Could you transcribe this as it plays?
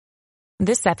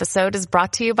This episode is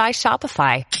brought to you by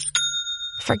Shopify.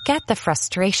 Forget the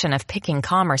frustration of picking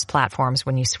commerce platforms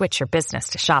when you switch your business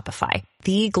to Shopify,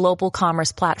 the global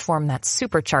commerce platform that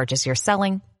supercharges your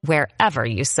selling wherever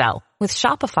you sell. With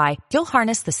Shopify, you'll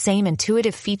harness the same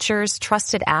intuitive features,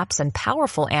 trusted apps, and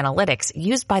powerful analytics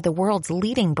used by the world's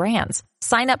leading brands.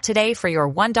 Sign up today for your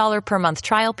 $1 per month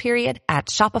trial period at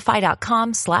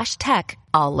shopify.com/tech,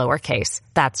 all lowercase.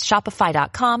 That's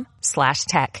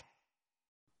shopify.com/tech.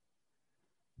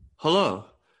 Hello.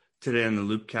 Today on the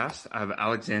Loopcast, I have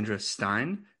Alexandra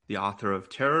Stein, the author of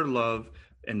Terror, Love,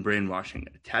 and Brainwashing,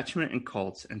 Attachment and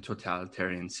Cults and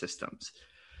Totalitarian Systems.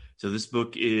 So this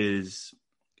book it's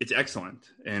excellent.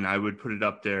 And I would put it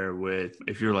up there with,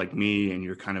 if you're like me and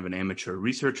you're kind of an amateur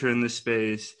researcher in this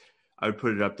space, I would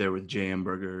put it up there with J.M.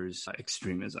 Berger's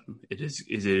Extremism. It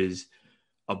is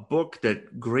a book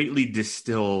that greatly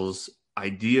distills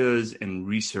ideas and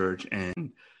research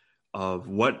and of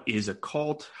what is a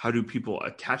cult, how do people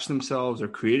attach themselves or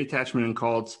create attachment in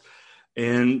cults,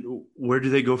 and where do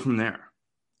they go from there?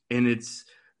 And it's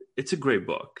a great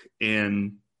book.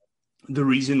 And the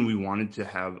reason we wanted to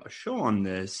have a show on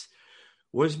this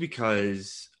was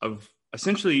because of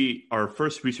essentially our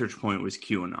first research point was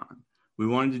QAnon. We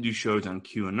wanted to do shows on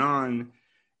QAnon,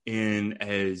 and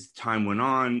as time went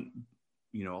on,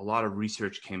 a lot of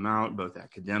research came out, both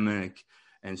academic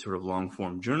and sort of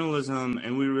long-form journalism.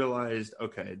 And we realized,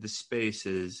 okay, the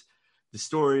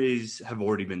stories have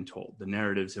already been told. The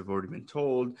narratives have already been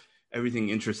told. Everything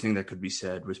interesting that could be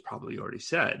said was probably already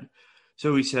said.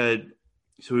 So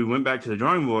we went back to the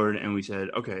drawing board and we said,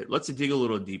 okay, let's dig a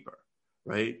little deeper,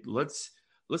 right? Let's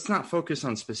not focus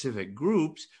on specific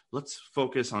groups. Let's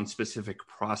focus on specific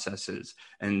processes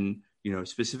and,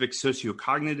 specific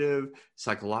sociocognitive,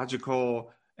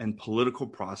 psychological, and political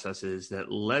processes that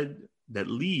lead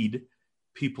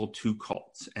people to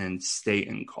cults and stay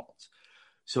in cults.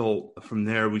 So from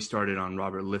there, we started on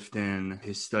Robert Lifton,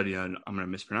 his study on, I'm going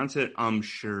to mispronounce it,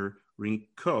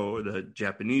 Rinko, the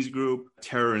Japanese group,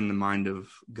 Terror in the Mind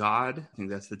of God. I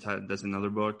think that's the title. That's another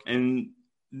book. And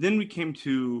then we came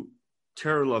to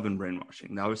Terror, Love, and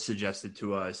Brainwashing. That was suggested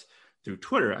to us through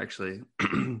Twitter, actually,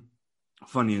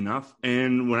 funny enough.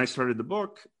 And when I started the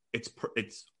book, it's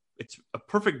a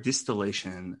perfect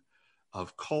distillation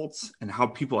of cults and how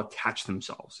people attach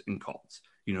themselves in cults.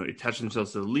 Attach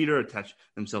themselves to the leader, attach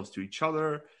themselves to each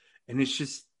other. And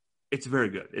it's very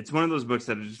good. It's one of those books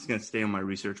that is just going to stay on my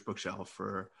research bookshelf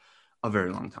for a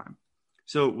very long time.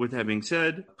 So with that being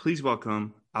said, please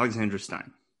welcome Alexandra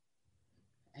Stein.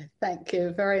 Thank you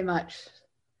very much.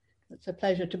 It's a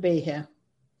pleasure to be here.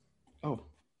 Oh,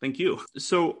 thank you.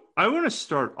 So I want to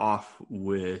start off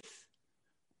with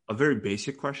a very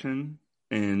basic question,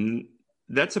 and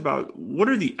that's about what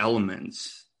are the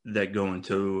elements that go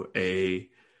into a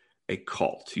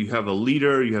cult? You have a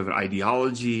leader, you have an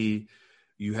ideology,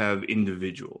 you have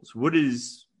individuals.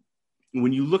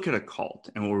 When you look at a cult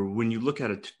or when you look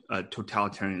at a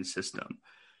totalitarian system,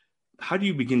 how do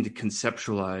you begin to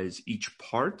conceptualize each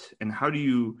part, and how do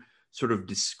you sort of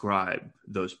describe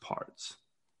those parts?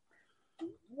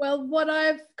 Well,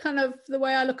 the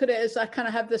way I look at it is I kind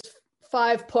of have this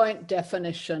 5-point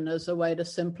definition as a way to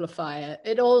simplify it.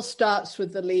 It all starts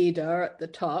with the leader at the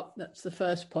top. That's the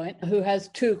first point, who has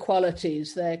two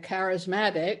qualities. They're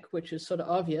charismatic, which is sort of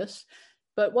obvious.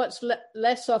 But what's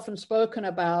less often spoken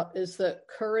about is that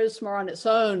charisma on its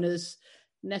own is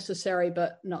necessary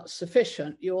but not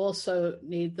sufficient. You also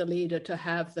need the leader to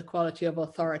have the quality of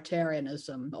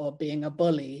authoritarianism or being a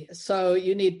bully. So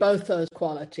you need both those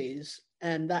qualities.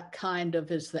 And that kind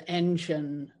of is the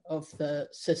engine of the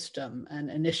system and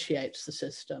initiates the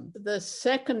system. The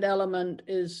second element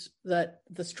is that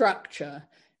the structure,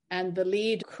 and the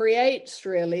lead creates,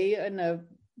 really, in a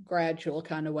gradual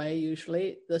kind of way,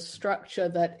 usually, the structure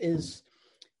that is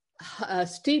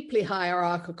steeply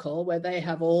hierarchical, where they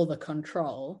have all the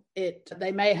control.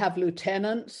 They may have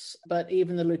lieutenants, but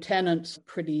even the lieutenants are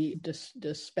pretty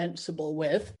dispensable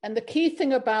with. And the key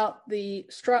thing about the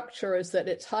structure is that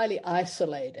it's highly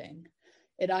isolating.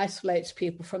 It isolates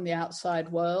people from the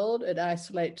outside world. It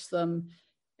isolates them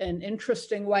in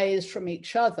interesting ways from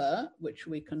each other, which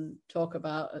we can talk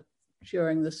about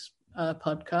during this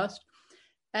podcast.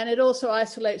 And it also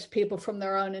isolates people from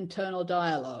their own internal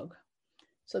dialogue.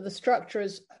 So the structure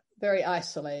is very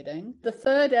isolating. The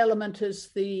third element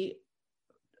is the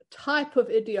type of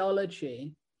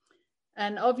ideology.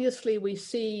 And obviously we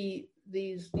see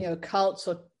these, cults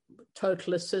or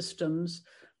totalist systems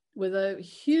with a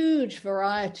huge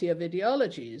variety of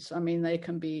ideologies. I mean, they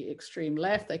can be extreme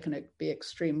left, they can be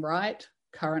extreme right,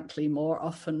 currently more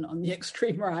often on the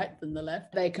extreme right than the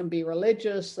left. They can be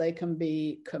religious, they can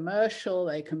be commercial,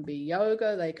 they can be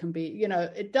yoga, they can be,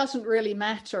 it doesn't really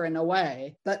matter in a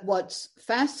way. But what's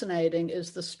fascinating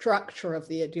is the structure of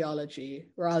the ideology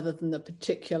rather than the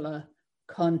particular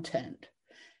content.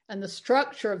 And the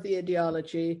structure of the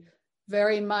ideology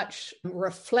very much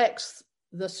reflects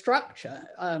the structure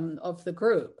of the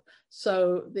group.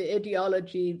 So the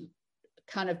ideology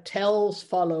kind of tells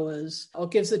followers or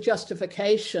gives a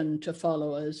justification to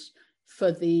followers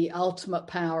for the ultimate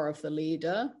power of the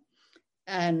leader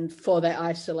and for their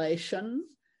isolation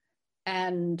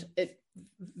and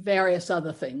various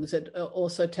other things. It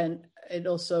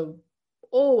also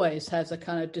always has a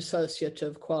kind of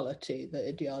dissociative quality, the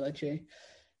ideology,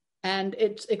 and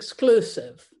it's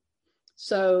exclusive.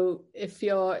 So if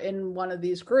you're in one of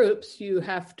these groups, you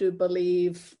have to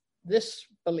believe this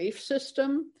belief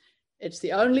system. It's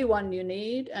the only one you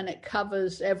need, and it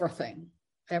covers everything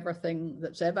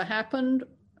that's ever happened,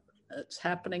 that's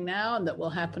happening now, and that will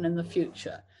happen in the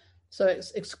future. So it's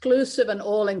exclusive and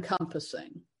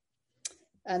all-encompassing.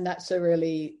 And that's a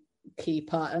really key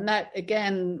part. And that,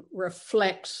 again,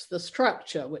 reflects the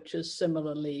structure, which is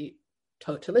similarly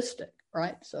totalistic,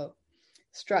 right? So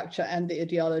structure and the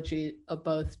ideology are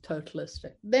both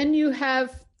totalistic. Then you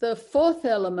have the fourth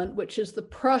element, which is the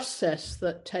process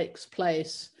that takes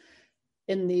place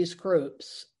in these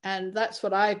groups. And that's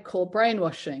what I call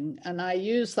brainwashing. And I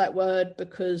use that word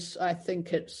because I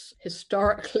think it's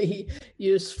historically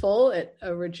useful. It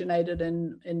originated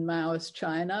in Maoist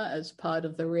China as part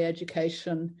of the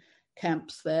re-education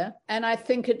camps there. And I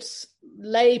think it's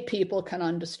lay people can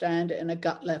understand it in a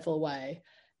gut level way.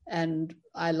 And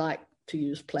I like to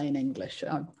use plain English.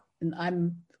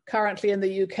 I'm currently in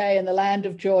the UK in the land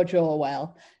of George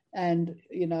Orwell. And,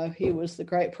 he was the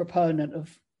great proponent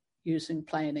of using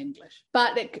plain English.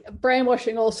 But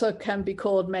brainwashing also can be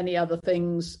called many other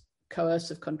things: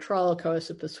 coercive control,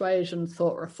 coercive persuasion,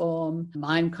 thought reform,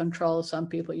 mind control. Some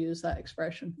people use that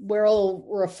expression. We're all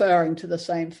referring to the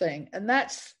same thing. And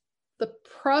that's the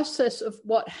process of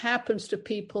what happens to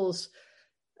people's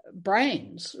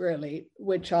brains, really,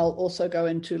 which I'll also go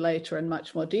into later in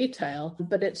much more detail.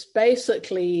 But it's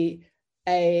basically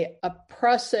a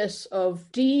process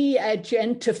of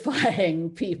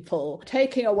de-agentifying people,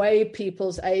 taking away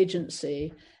people's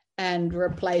agency and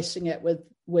replacing it with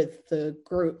the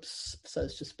group's, so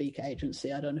to speak,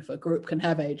 agency. I don't know if a group can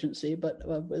have agency, but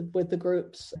with the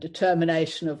group's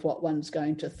determination of what one's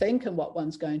going to think and what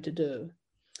one's going to do.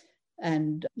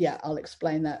 And I'll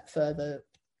explain that further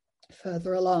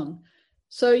along.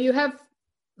 So you have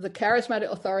the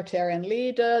charismatic authoritarian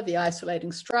leader, the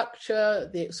isolating structure,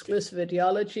 the exclusive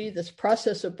ideology, this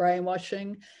process of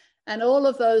brainwashing, and all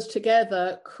of those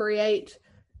together create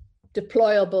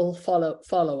deployable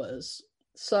followers.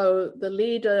 So the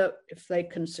leader, if they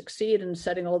can succeed in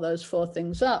setting all those four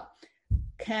things up,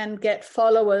 can get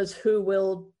followers who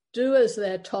will do as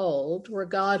they're told,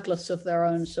 regardless of their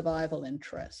own survival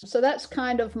interests. So that's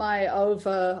kind of my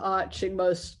overarching,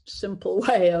 most simple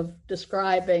way of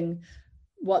describing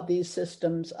what these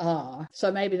systems are.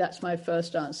 So maybe that's my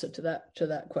first answer to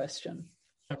that question.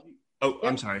 Oh, yep.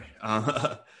 I'm sorry.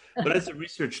 But as a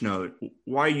research note,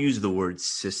 why use the word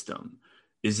system?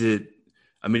 It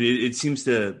seems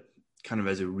to kind of,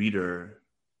 as a reader,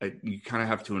 you kind of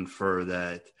have to infer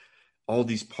that all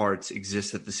these parts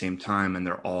exist at the same time and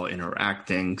they're all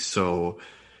interacting. So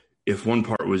if one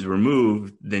part was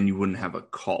removed, then you wouldn't have a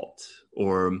cult.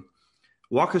 Or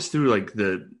walk us through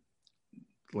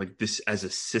this as a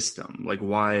system.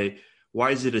 Why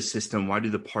is it a system? Why do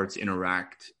the parts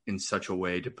interact in such a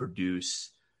way to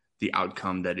produce the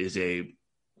outcome that is a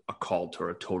cult or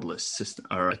a totalist system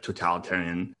or a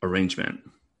totalitarian arrangement?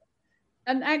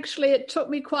 And actually, it took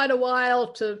me quite a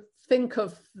while to think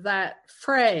of that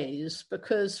phrase,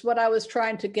 because what I was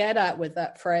trying to get at with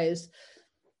that phrase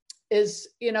is,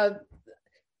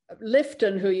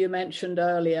 Lifton, who you mentioned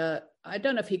earlier, I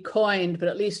don't know if he coined, but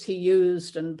at least he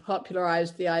used and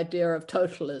popularized the idea of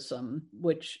totalism,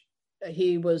 which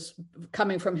he was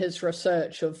coming from his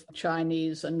research of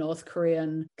Chinese and North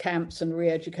Korean camps and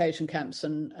re-education camps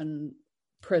and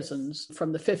prisons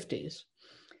from the 50s,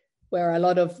 where a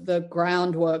lot of the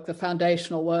groundwork, the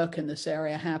foundational work in this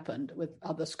area happened, with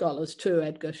other scholars too.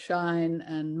 Edgar Schein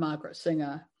and Margaret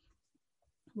Singer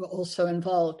were also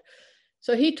involved.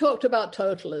 So he talked about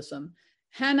totalism.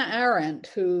 Hannah Arendt,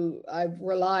 who I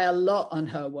rely a lot on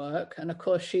her work, and of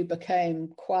course she became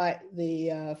quite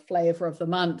the flavor of the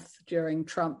month during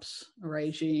Trump's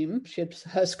regime.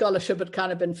 Her scholarship had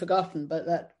kind of been forgotten, but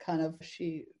that kind of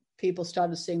people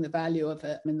started seeing the value of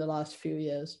it in the last few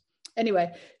years.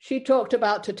 anyway, she talked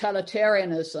about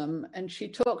totalitarianism, and she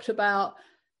talked about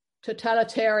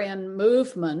totalitarian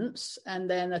movements and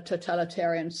then a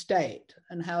totalitarian state,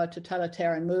 and how a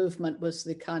totalitarian movement was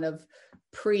the kind of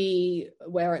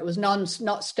where it was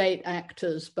not state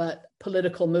actors, but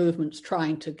political movements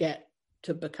trying to get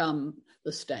to become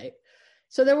the state.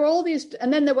 So there were all these,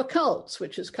 and then there were cults,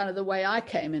 which is kind of the way I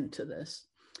came into this.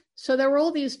 So there were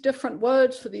all these different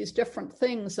words for these different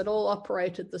things that all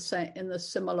operated the same in the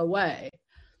similar way.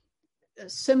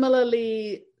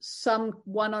 Similarly, some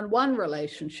one-on-one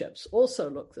relationships also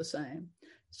look the same.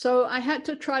 So I had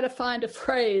to try to find a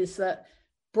phrase that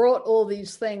brought all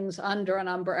these things under an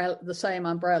umbrella, the same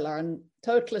umbrella, and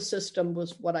totalist system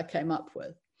was what I came up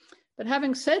with. But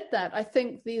having said that, I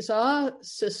think these are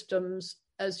systems,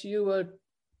 as you were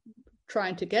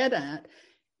trying to get at,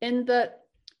 in that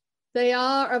they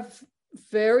are a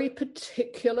very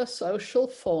particular social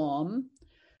form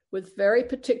with very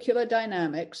particular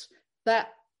dynamics that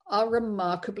are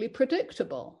remarkably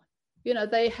predictable. You know,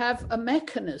 they have a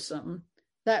mechanism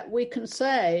that we can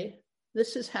say,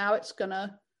 this is how it's going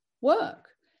to work.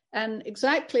 And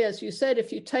exactly as you said,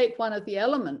 if you take one of the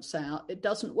elements out, it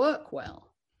doesn't work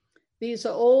well. These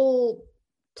are all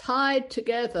tied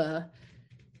together.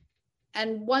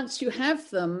 And once you have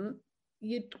them,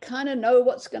 you kind of know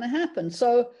what's going to happen.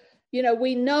 So, you know,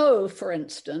 we know, for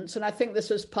instance, and I think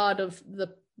this is part of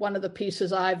one of the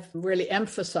pieces I've really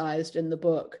emphasized in the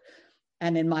book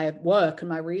and in my work and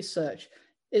my research,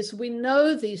 is we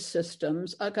know these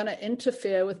systems are going to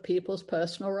interfere with people's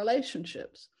personal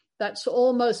relationships. That's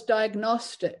almost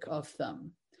diagnostic of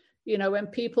them. You know, when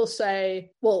people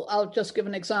say, well, I'll just give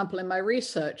an example in my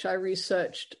research. I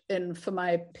researched for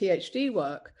my PhD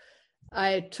work,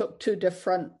 I took two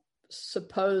different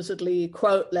supposedly,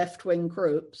 quote, left-wing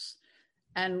groups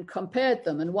and compared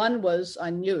them. And one I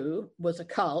knew was a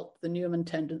cult, the Newman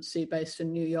Tendency, based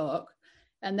in New York.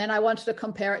 And then I wanted to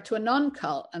compare it to a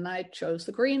non-cult, and I chose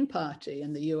the Green Party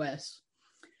in the US.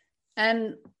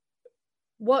 And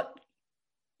what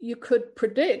you could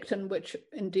predict, and which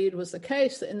indeed was the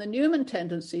case, that in the Newman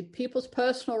Tendency, people's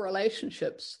personal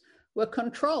relationships were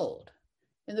controlled.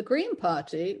 In the Green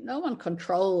Party, no one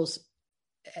controls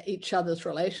each other's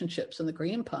relationships in the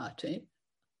Green Party.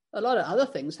 A lot of other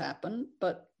things happen,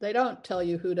 but they don't tell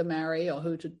you who to marry or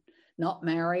who to not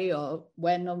marry or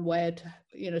when and where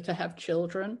to have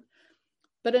children.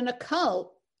 But in a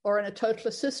cult or in a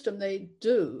totalist system, they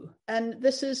do. And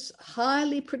this is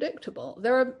highly predictable.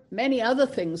 There are many other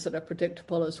things that are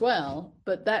predictable as well,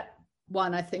 but that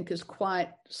one I think is quite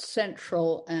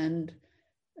central. And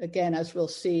again, as we'll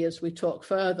see as we talk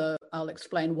further, I'll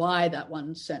explain why that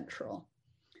one's central.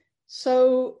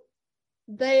 So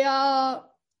they are,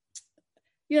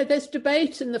 there's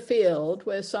debate in the field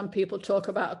where some people talk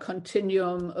about a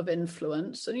continuum of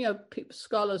influence. And,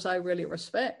 scholars I really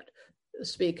respect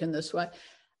speak in this way.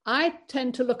 I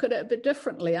tend to look at it a bit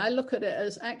differently. I look at it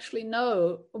as actually,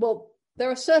 there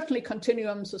are certainly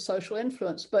continuums of social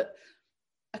influence, but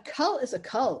a cult is a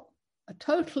cult. A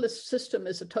totalist system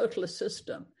is a totalist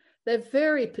system. They're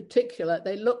very particular.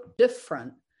 They look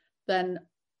different than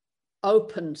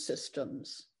open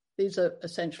systems. These are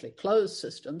essentially closed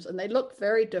systems, and they look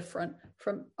very different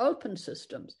from open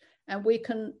systems. And we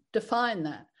can define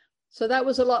that. So that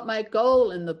was a lot my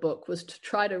goal in the book, was to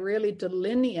try to really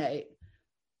delineate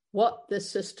what this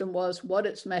system was, what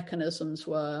its mechanisms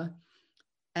were,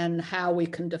 and how we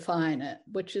can define it,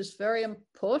 which is very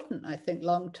important, I think,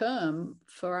 long-term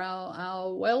for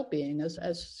our well-being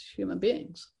as human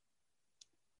beings.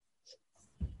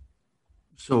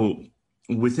 So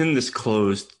within this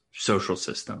closed social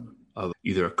system of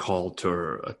either a cult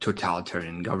or a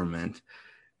totalitarian government,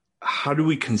 how do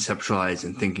we conceptualize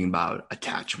in thinking about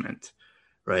attachment,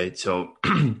 right? So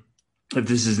if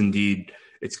this is indeed,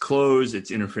 it's closed, it's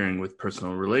interfering with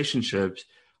personal relationships,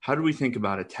 how do we think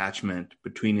about attachment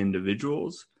between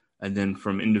individuals and then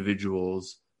from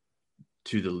individuals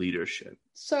to the leadership?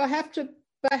 So I have to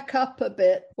back up a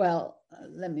bit. Well,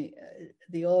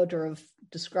 the order of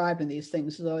describing these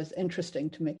things is always interesting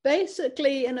to me.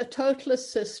 Basically, in a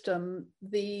totalist system,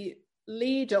 the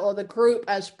leader or the group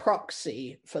as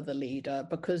proxy for the leader,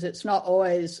 because it's not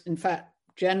always, in fact,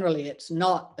 generally, it's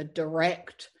not a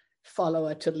direct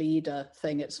follower to leader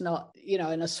thing. It's not, in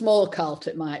a small cult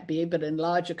it might be, but in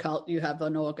larger cult, you have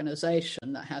an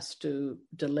organization that has to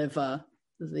deliver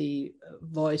the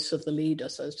voice of the leader,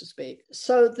 so to speak.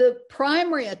 So the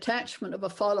primary attachment of a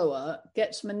follower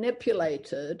gets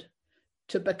manipulated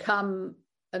to become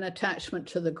an attachment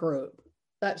to the group.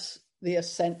 That's the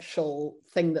essential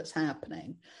thing that's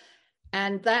happening.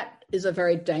 And that is a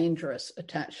very dangerous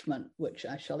attachment, which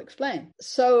I shall explain.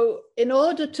 So in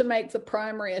order to make the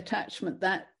primary attachment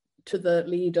that to the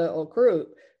leader or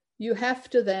group, you have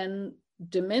to then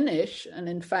diminish and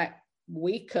in fact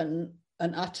weaken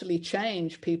and utterly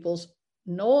change people's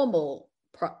normal,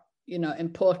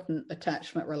 important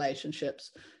attachment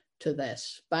relationships to their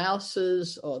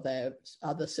spouses or their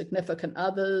other significant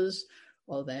others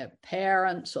or their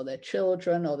parents or their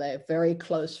children or their very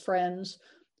close friends.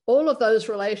 All of those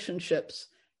relationships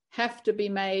have to be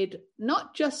made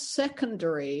not just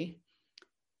secondary,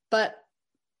 but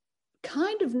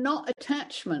kind of not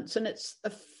attachments. And it's a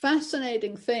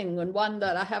fascinating thing and one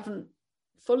that I haven't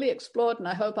fully explored, and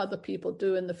I hope other people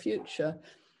do in the future.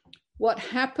 What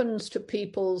happens to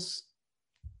people's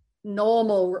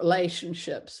normal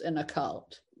relationships in a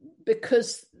cult?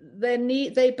 Because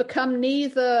they become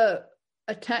neither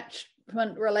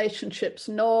attachment relationships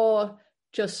nor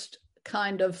just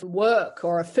kind of work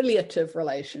or affiliative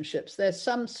relationships. There's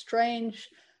some strange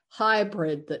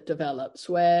hybrid that develops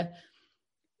where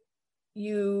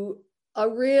you are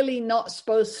really not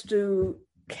supposed to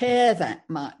care that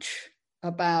much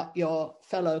about your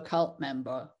fellow cult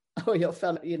member or your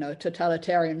fellow,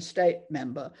 totalitarian state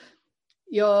member.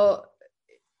 You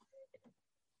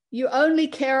only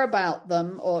care about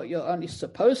them, or you're only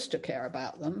supposed to care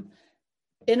about them,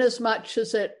 in as much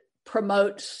as it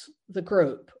promotes the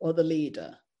group or the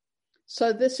leader.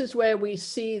 So this is where we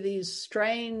see these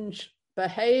strange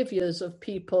behaviors of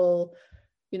people,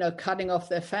 cutting off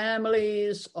their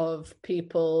families, of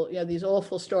people, these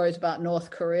awful stories about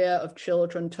North Korea of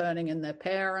children turning in their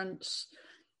parents.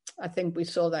 I think we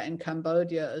saw that in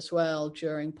Cambodia as well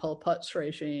during Pol Pot's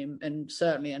regime, and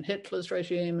certainly in Hitler's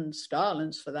regime and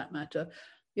Stalin's for that matter.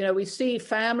 We see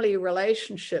family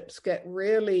relationships get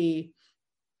really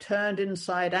turned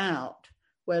inside out,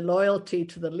 where loyalty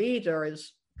to the leader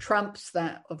trumps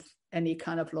that of any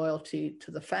kind of loyalty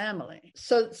to the family.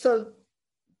 So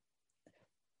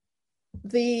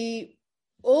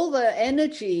all the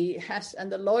energy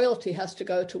and the loyalty has to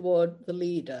go toward the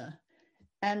leader.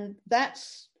 And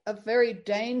that's a very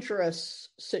dangerous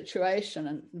situation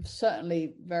and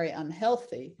certainly very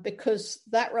unhealthy, because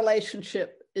that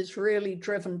relationship is really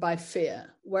driven by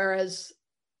fear, whereas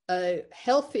a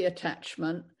healthy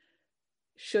attachment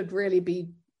should really be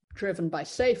driven by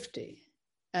safety.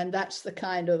 And that's the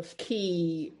kind of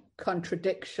key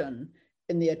contradiction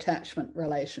in the attachment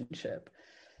relationship.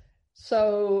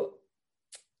 So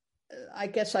I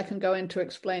guess I can go into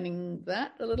explaining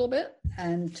that a little bit.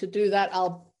 And to do that,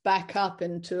 I'll back up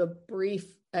into a brief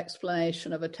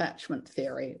explanation of attachment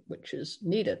theory, which is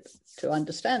needed to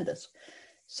understand this.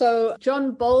 So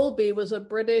John Bowlby was a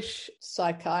British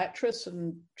psychiatrist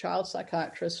and child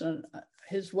psychiatrist, and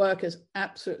his work is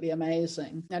absolutely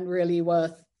amazing and really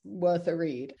worth a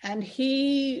read. And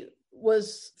he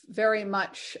was very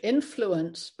much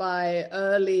influenced by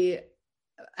early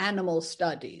animal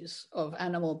studies of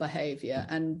animal behavior.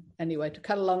 And anyway, to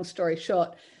cut a long story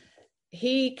short,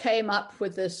 he came up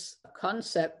with this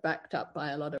concept backed up by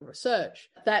a lot of research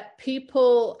that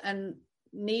people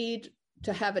need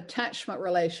to have attachment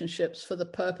relationships for the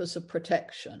purpose of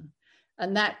protection.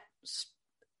 And that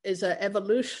is an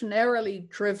evolutionarily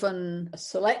driven,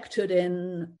 selected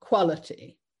in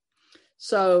quality.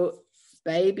 So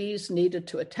babies needed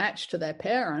to attach to their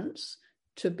parents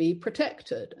to be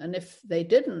protected. And if they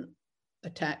didn't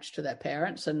attach to their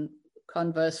parents, and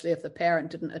conversely, if the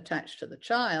parent didn't attach to the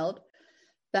child,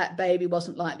 that baby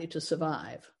wasn't likely to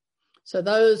survive. So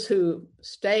those who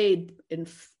stayed in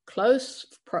close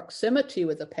proximity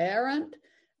with the parent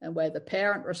and where the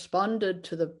parent responded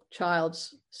to the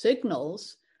child's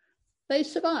signals, they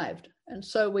survived. And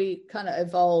so we kind of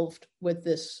evolved with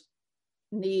this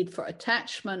need for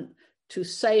attachment to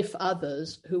safe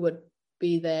others who would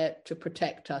be there to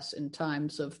protect us in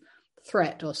times of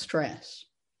threat or stress.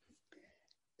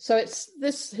 So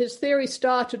his theory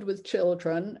started with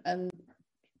children and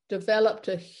developed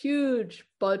a huge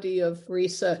body of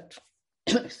research,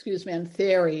 and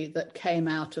theory that came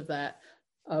out of that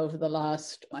over the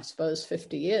last, I suppose,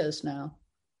 50 years now.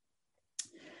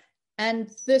 And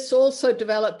this also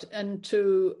developed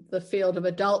into the field of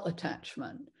adult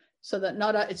attachment, so that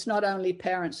it's not only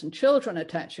parents and children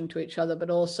attaching to each other, but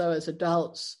also as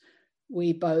adults,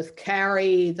 we both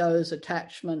carry those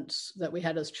attachments that we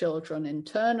had as children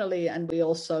internally, and we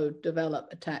also develop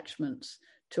attachments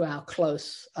to our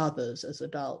close others as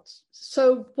adults.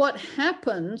 So what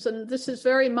happens, and this is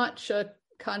very much a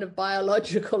kind of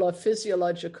biological or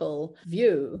physiological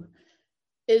view,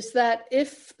 is that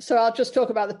so I'll just talk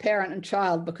about the parent and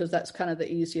child because that's kind of the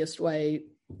easiest way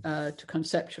to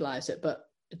conceptualize it. But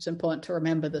it's important to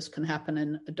remember this can happen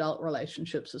in adult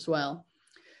relationships as well.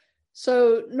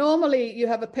 So normally you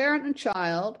have a parent and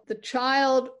child. The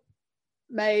child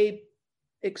may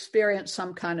experience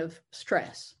some kind of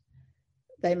stress.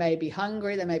 They may be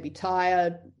hungry, they may be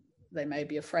tired, they may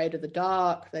be afraid of the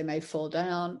dark, they may fall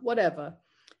down, whatever.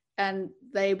 And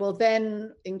they will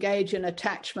then engage in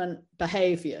attachment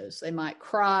behaviors. They might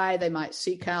cry, they might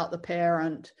seek out the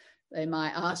parent, they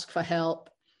might ask for help.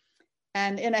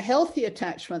 And in a healthy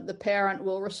attachment, the parent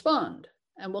will respond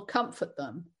and will comfort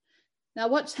them. Now,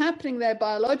 what's happening there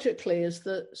biologically is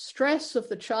the stress of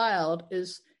the child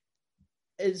is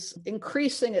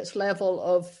increasing its level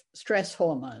of stress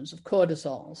hormones, of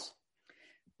cortisols.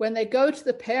 When they go to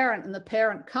the parent and the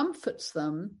parent comforts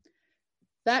them,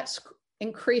 that's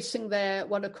increasing their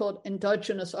what are called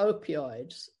endogenous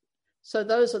opioids. So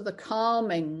those are the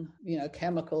calming,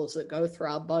 chemicals that go through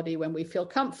our body when we feel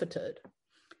comforted.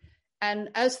 And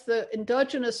as the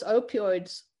endogenous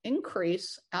opioids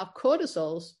increase, our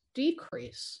cortisols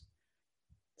decrease.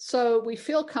 So we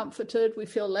feel comforted, we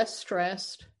feel less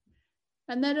stressed.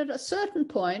 And then at a certain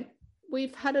point,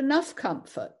 we've had enough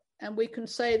comfort. And we can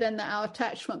say then that our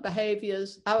attachment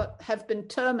behaviors have been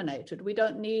terminated. We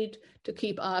don't need to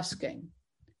keep asking.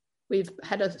 We've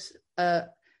had a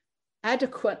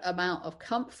adequate amount of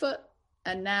comfort,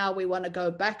 and now we want to go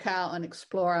back out and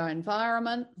explore our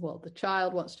environment. Well, the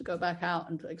child wants to go back out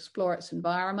and explore its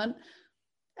environment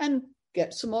and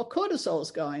get some more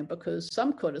cortisols going, because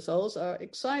some cortisols are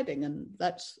exciting, and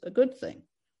that's a good thing.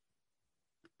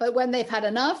 But when they've had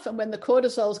enough and when the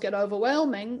cortisols get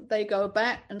overwhelming, they go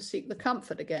back and seek the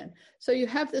comfort again. So you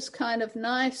have this kind of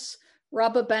nice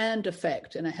rubber band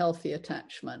effect in a healthy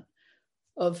attachment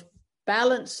of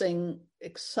balancing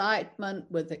excitement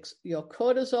with your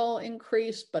cortisol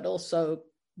increase, but also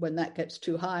when that gets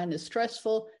too high and is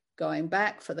stressful, going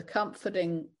back for the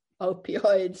comforting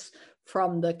opioids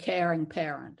from the caring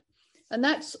parent. And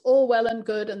that's all well and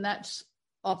good, and that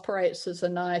operates as a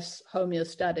nice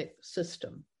homeostatic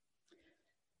system.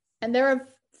 And there are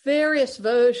various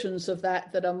versions of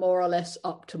that are more or less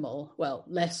optimal, well,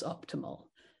 less optimal,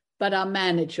 but are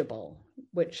manageable,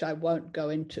 which I won't go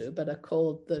into, but are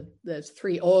called there's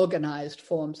 3 organized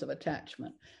forms of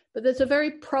attachment. But there's a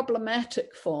very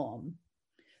problematic form,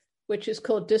 which is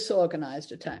called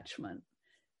disorganized attachment,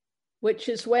 which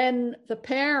is when the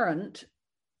parent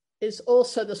is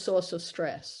also the source of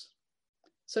stress.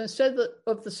 So instead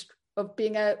of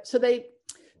being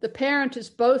the parent is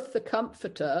both the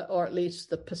comforter, or at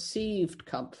least the perceived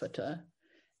comforter,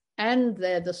 and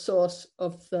they're the source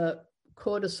of the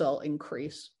cortisol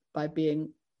increase by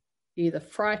being either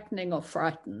frightening or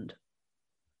frightened.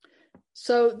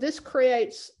 So this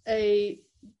creates a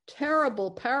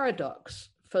terrible paradox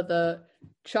for the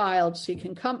child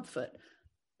seeking comfort,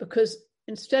 because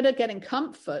instead of getting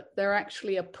comfort, they're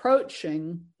actually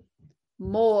approaching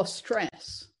more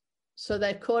stress. So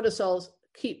their cortisols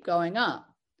keep going up,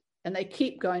 and they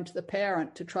keep going to the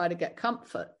parent to try to get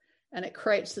comfort. And it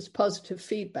creates this positive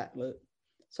feedback loop.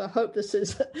 So I hope it's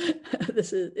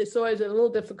always a little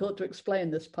difficult to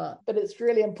explain this part, but it's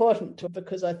really important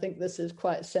because I think this is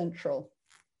quite central.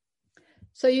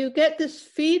 So you get this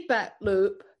feedback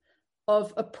loop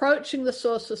of approaching the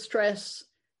source of stress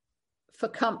for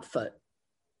comfort,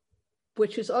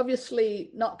 which is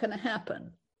obviously not going to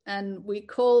happen. And we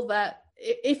call that,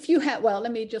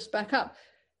 let me just back up.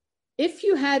 If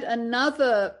you had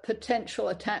another potential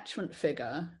attachment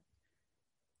figure,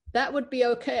 that would be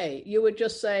okay. You would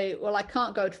just say, well, I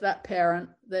can't go to that parent.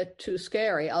 They're too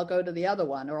scary. I'll go to the other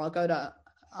one, or I'll go to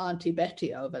Auntie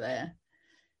Betty over there.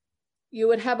 You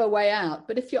would have a way out.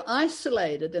 But if you're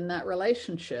isolated in that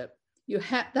relationship,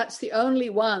 that's the only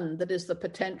one that is the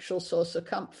potential source of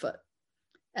comfort.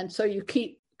 And so you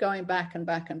keep going back and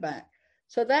back and back.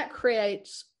 So that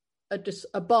creates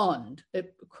a bond.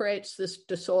 It creates this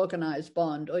disorganized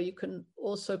bond, or you can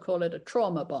also call it a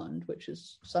trauma bond, which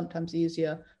is sometimes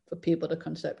easier for people to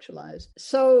conceptualize.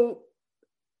 So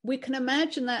we can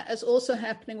imagine that as also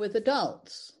happening with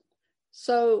adults.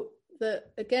 So the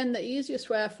easiest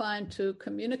way I find to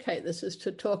communicate this is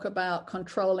to talk about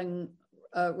controlling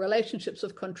relationships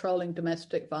of controlling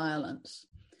domestic violence,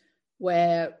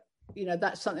 where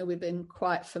that's something we've been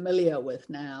quite familiar with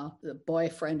now. The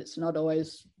boyfriend, it's not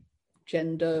always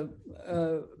gender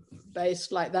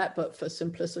based like that, but for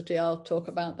simplicity, I'll talk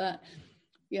about that.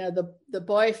 The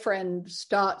boyfriend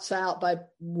starts out by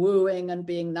wooing and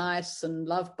being nice and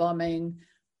love bombing,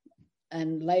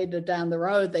 and later down the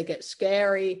road they get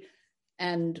scary,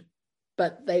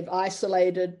 but they've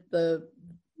isolated the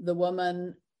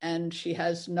woman, and she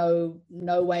has no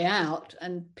way out,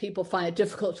 and people find it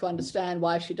difficult to understand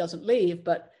why she doesn't leave.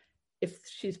 But if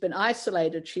she's been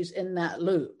isolated, she's in that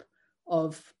loop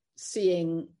of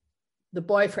seeing the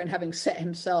boyfriend having set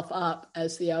himself up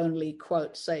as the only,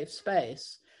 quote, safe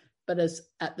space, but as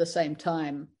at the same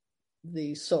time,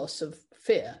 the source of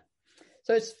fear.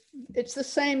 So it's the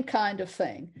same kind of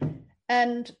thing.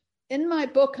 And in my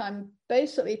book, I'm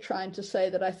basically trying to say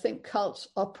that I think cults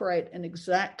operate in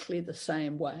exactly the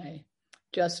same way,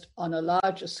 just on a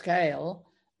larger scale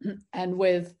and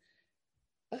with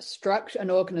a structure, an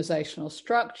organizational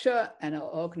structure and an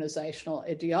organizational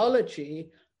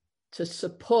ideology to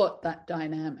support that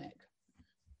dynamic.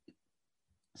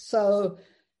 So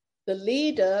the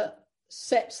leader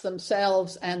sets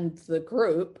themselves and the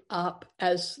group up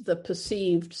as the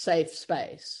perceived safe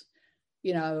space.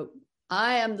 You know,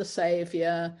 I am the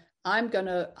savior. I'm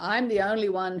the only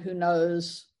one who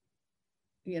knows,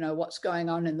 you know, what's going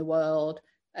on in the world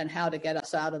and how to get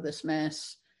us out of this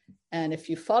mess. And if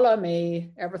you follow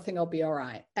me, everything will be all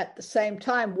right. At the same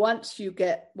time, once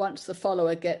the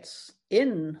follower gets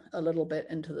in a little bit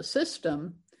into the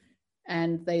system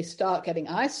and they start getting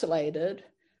isolated,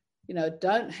 you know,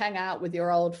 don't hang out with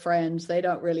your old friends. They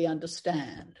don't really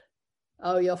understand.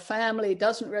 Oh, your family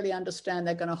doesn't really understand.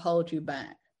 They're going to hold you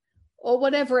back. Or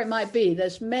whatever it might be.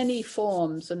 There's many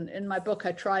forms. And in my book,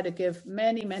 I try to give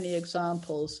many, many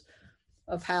examples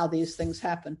of how these things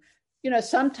happen. You know,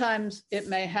 sometimes it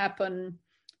may happen,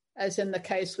 as in the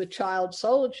case with child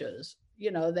soldiers, you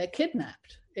know, they're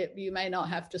kidnapped. You may not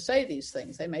have to say these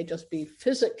things. They may just be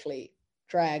physically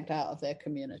dragged out of their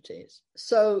communities.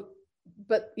 So,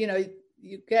 but, you know,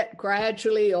 you get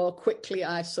gradually or quickly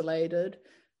isolated.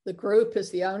 The group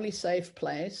is the only safe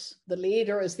place. The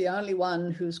leader is the only one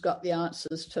who's got the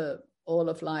answers to all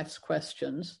of life's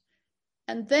questions.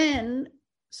 And then,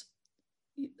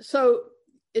 so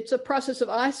it's a process of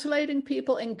isolating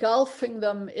people, engulfing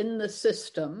them in the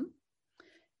system,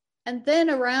 and then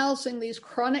arousing these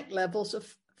chronic levels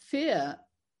of fear,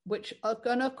 which are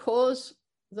going to cause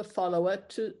the follower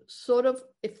to sort of,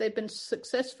 if they've been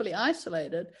successfully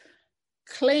isolated,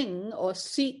 cling or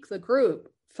seek the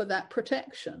group for that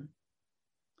protection.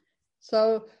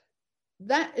 So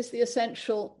that is the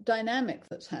essential dynamic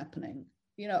that's happening.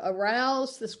 You know,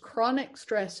 arouse this chronic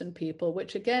stress in people,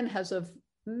 which again has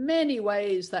many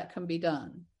ways that can be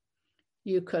done.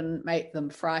 You can make them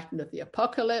frightened of the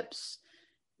apocalypse.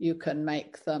 You can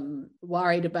make them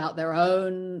worried about their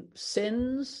own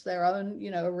sins, their own, you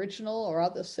know, original or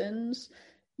other sins.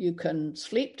 You can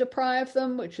sleep deprive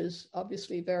them, which is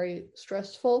obviously very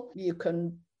stressful. You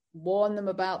can warn them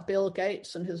about Bill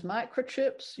Gates and his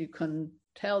microchips. You can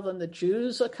tell them the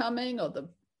Jews are coming or the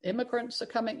immigrants are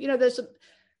coming. You know,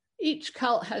 each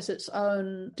cult has its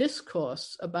own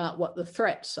discourse about what the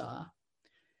threats are,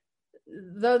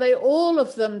 though all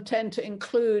of them tend to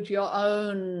include your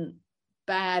own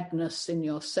badness in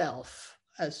yourself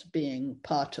as being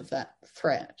part of that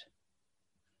threat.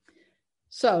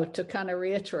 So to kind of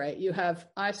reiterate, you have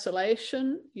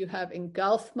isolation, you have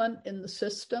engulfment in the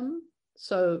system.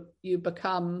 So you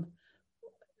become,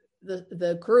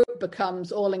 the group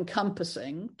becomes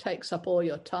all-encompassing, takes up all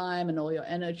your time and all your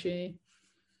energy.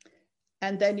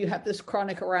 And then you have this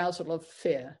chronic arousal of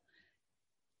fear.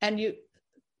 And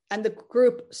the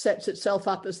group sets itself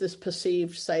up as this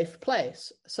perceived safe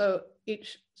place. So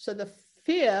the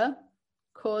fear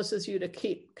causes you to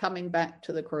keep coming back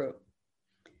to the group.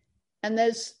 And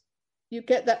you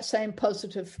get that same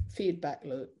positive feedback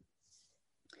loop.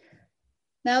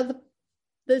 Now,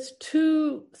 there's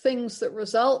two things that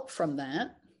result from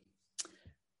that.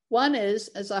 One is,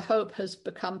 as I hope has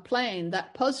become plain,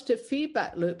 that positive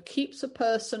feedback loop keeps a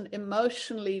person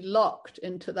emotionally locked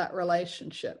into that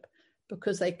relationship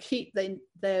because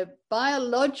they're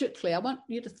biologically, I want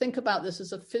you to think about this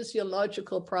as a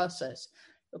physiological process.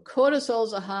 The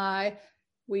cortisols are high.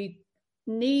 We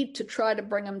need to try to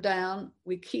bring them down.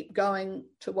 We keep going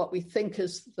to what we think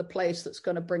is the place that's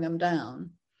going to bring them down.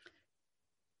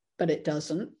 But it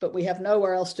doesn't. But we have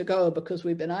nowhere else to go because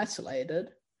we've been isolated.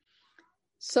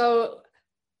 So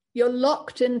you're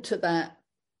locked into that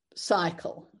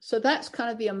cycle. So that's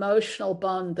kind of the emotional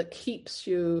bond that keeps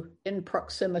you in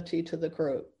proximity to the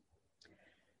group.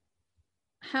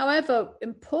 However,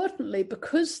 importantly,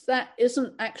 because that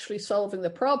isn't actually solving the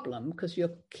problem, because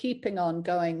you're keeping on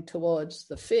going towards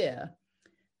the fear,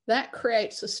 that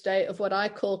creates a state of what I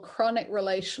call chronic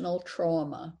relational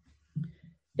trauma.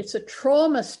 It's a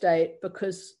trauma state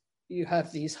because you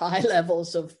have these high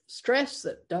levels of stress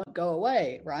that don't go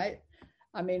away, right?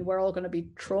 I mean, we're all going to be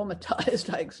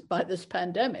traumatized by this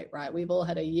pandemic, right? We've all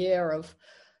had a year of,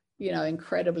 you know,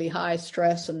 incredibly high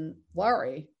stress and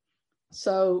worry.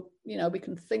 So, you know, we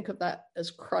can think of that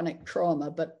as chronic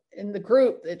trauma, but in the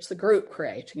group, it's the group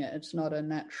creating it. It's not a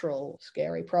natural,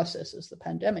 scary process as the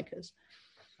pandemic is.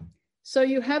 So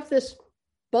you have this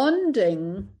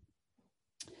bonding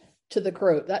to the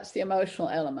group. That's the emotional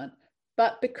element.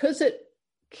 But because it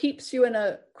keeps you in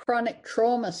a chronic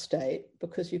trauma state,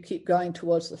 because you keep going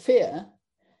towards the fear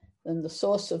and the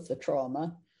source of the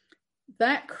trauma,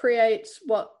 that creates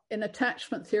what in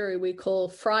attachment theory we call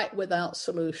fright without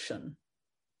solution,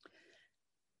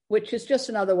 which is just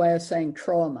another way of saying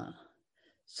trauma.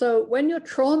 So when you're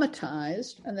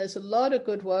traumatized, and there's a lot of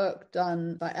good work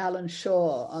done by Alan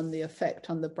Shaw on the effect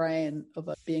on the brain of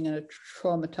being in a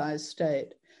traumatized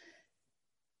state.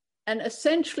 And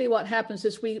essentially what happens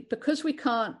is because we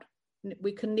can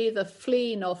neither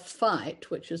flee nor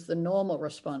fight, which is the normal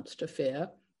response to fear,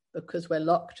 because we're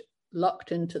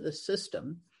locked into the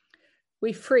system,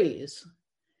 we freeze.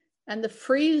 And the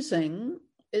freezing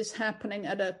is happening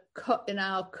in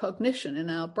our cognition, in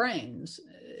our brains.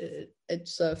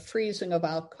 It's a freezing of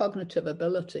our cognitive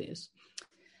abilities.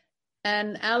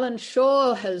 And Alan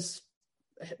Shaw's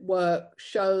work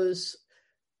shows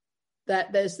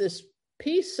that there's this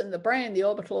piece in the brain, the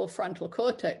orbital frontal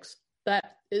cortex,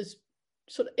 that is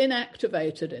sort of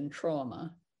inactivated in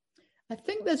trauma. I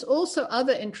think there's also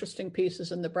other interesting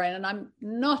pieces in the brain, and I'm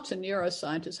not a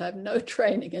neuroscientist, I have no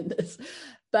training in this,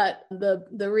 but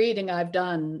the reading I've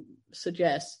done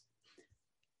suggests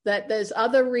that there's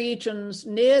other regions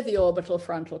near the orbital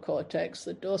frontal cortex,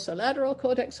 the dorsolateral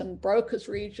cortex and Broca's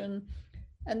region,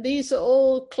 and these are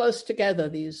all close together,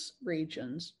 these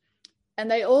regions,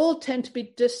 and they all tend to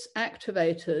be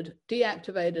deactivated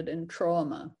in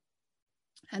trauma.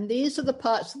 And these are the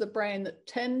parts of the brain that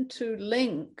tend to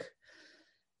link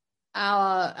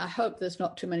I hope there's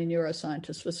not too many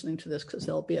neuroscientists listening to this because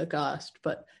they'll be aghast,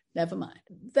 but never mind.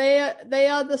 They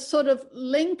are the sort of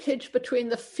linkage between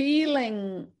the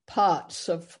feeling parts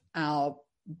of our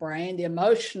brain, the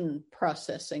emotion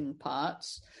processing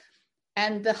parts,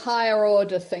 and the higher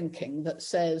order thinking that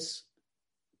says,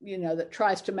 that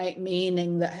tries to make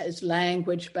meaning, that is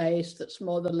language based, that's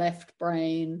more the left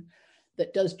brain,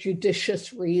 that does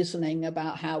judicious reasoning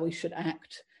about how we should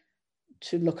act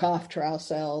to look after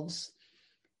ourselves.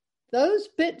 Those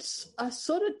bits are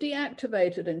sort of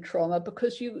deactivated in trauma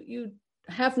because you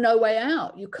have no way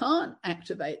out. You can't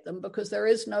activate them because there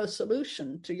is no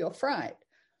solution to your fright.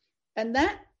 And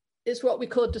that is what we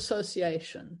call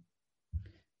dissociation.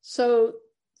 So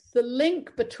the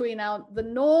link between the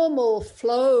normal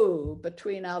flow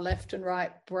between our left and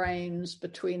right brains,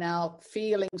 between our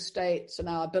feeling states and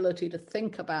our ability to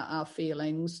think about our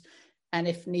feelings, and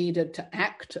if needed to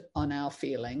act on our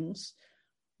feelings,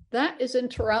 that is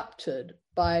interrupted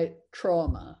by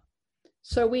trauma.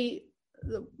 So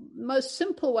the most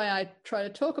simple way I try to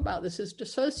talk about this is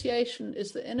dissociation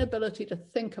is the inability to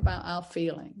think about our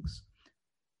feelings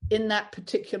in that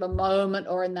particular moment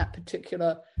or in that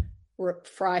particular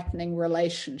frightening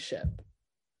relationship.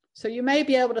 So you may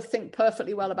be able to think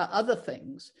perfectly well about other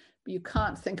things, but you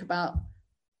can't think about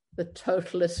the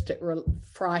totalistic,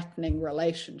 frightening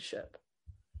relationship.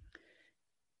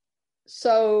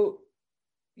 So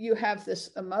you have this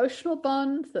emotional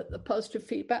bond that the positive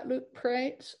feedback loop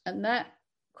creates, and that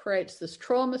creates this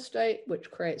trauma state, which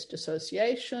creates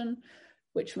dissociation,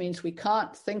 which means we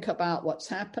can't think about what's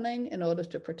happening in order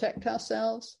to protect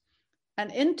ourselves.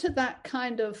 And into that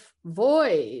kind of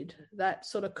void, that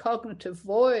sort of cognitive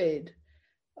void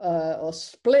or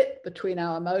split between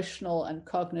our emotional and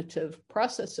cognitive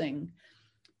processing,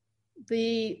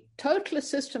 the totalist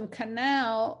system can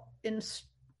now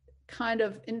kind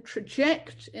of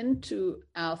introject into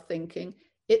our thinking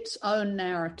its own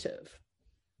narrative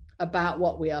about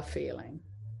what we are feeling.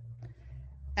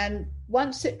 And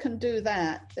once it can do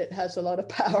that, it has a lot of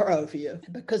power over you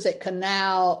because it can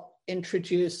now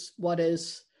introduce what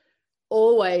is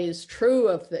always true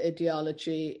of the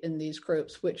ideology in these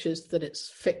groups, which is that it's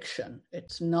fiction.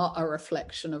 It's not a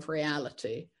reflection of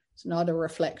reality. It's not a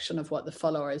reflection of what the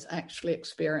follower is actually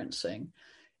experiencing.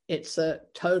 It's a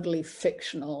totally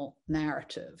fictional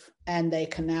narrative. And they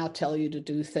can now tell you to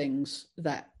do things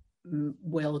that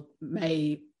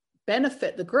may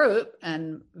benefit the group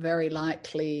and very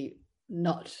likely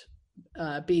not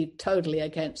be totally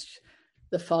against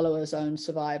the follower's own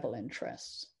survival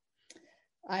interests.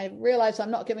 I realize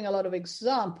I'm not giving a lot of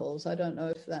examples. I don't know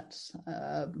if that's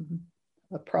a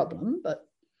problem, but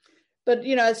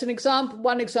it's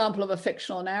one example of a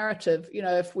fictional narrative.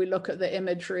 If we look at the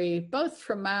imagery, both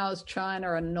from Mao's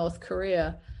China and North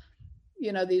Korea,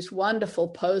 these wonderful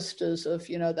posters of,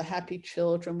 the happy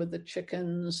children with the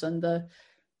chickens and the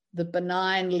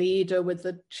benign leader with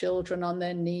the children on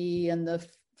their knee and the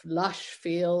lush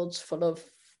fields full of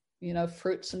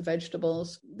fruits and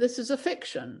vegetables. This is a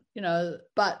fiction,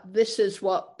 but this is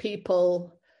what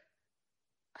people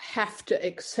have to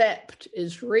accept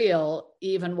is real,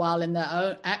 even while in their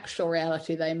own actual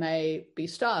reality, they may be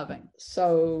starving.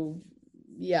 So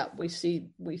yeah, I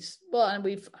think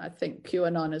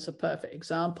QAnon is a perfect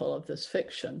example of this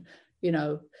fiction,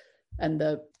 and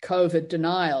the COVID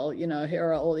denial, here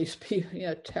are all these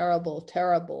people,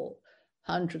 terrible,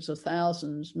 hundreds of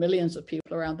thousands, millions of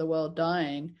people around the world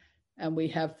dying. And we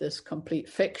have this complete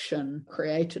fiction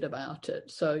created about it.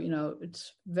 So,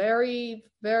 it's very,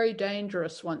 very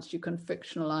dangerous once you can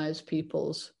fictionalize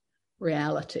people's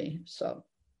reality. So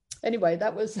anyway,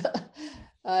 that was,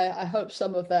 I hope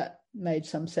some of that made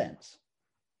some sense.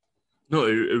 No,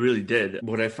 it really did.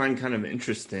 What I find kind of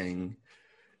interesting,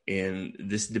 and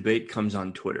this debate comes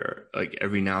on Twitter, like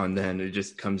every now and then, it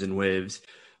just comes in waves,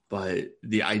 but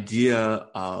the idea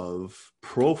of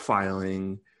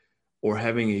profiling or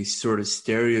having a sort of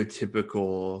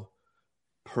stereotypical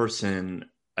person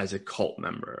as a cult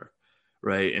member,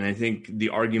 right? And I think the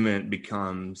argument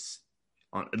becomes,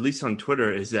 at least on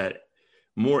Twitter, is that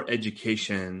more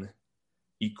education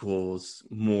equals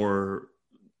more,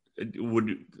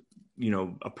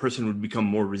 a person would become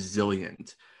more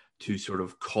resilient to sort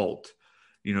of cult,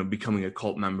 becoming a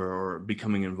cult member or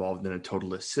becoming involved in a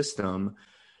totalist system.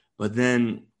 But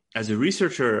then as a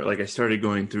researcher, like I started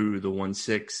going through the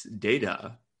 1.6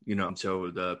 data,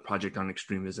 so the Project on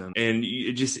Extremism, and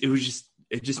it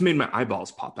just made my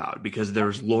eyeballs pop out, because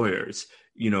there's lawyers,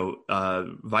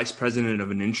 vice president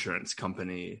of an insurance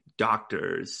company,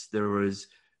 doctors, there was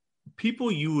people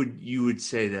you would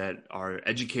say that are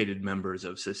educated members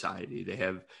of society. They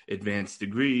have advanced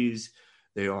degrees,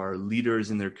 they are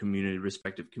leaders in their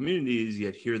respective communities,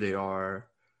 yet here they are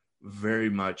very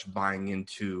much buying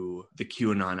into the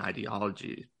QAnon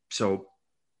ideology. So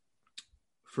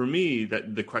for me,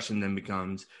 that the question then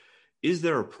becomes, is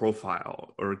there a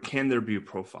profile, or can there be a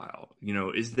profile?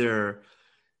 Is there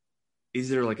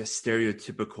like a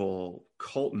stereotypical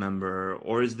cult member,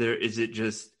 or is it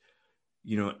just,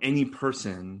 any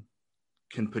person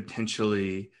can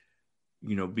potentially,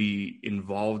 be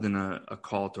involved in a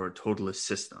cult or a totalist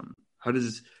system? How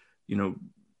does,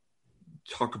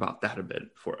 talk about that a bit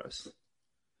for us?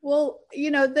 Well,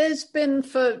 there's been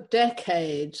for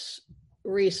decades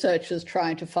researchers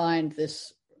trying to find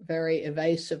this very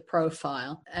evasive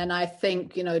profile. And I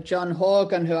think, John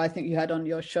Horgan, who I think you had on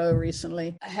your show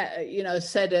recently,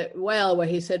 said it well, where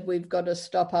he said, we've got to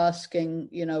stop asking,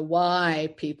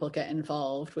 why people get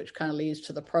involved, which kind of leads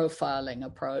to the profiling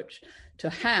approach,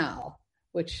 to how,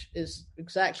 which is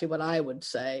exactly what I would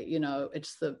say.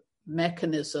 It's the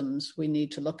mechanisms we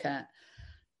need to look at.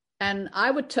 And I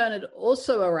would turn it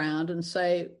also around and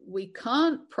say, we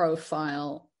can't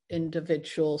profile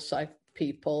individual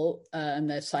people and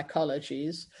their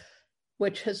psychologies,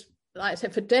 which has, like I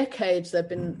said, for decades, there have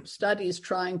been studies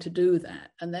trying to do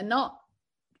that, and they're not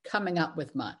coming up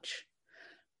with much.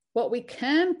 What we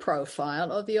can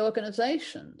profile are the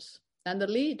organizations and the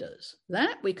leaders.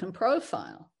 That we can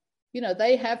profile.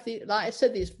 They have like I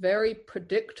said, these very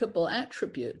predictable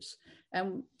attributes.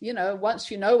 And,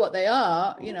 once you know what they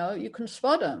are, you can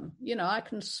spot them. I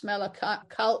can smell a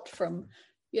cult from,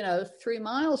 3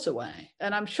 miles away.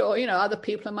 And I'm sure, other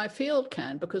people in my field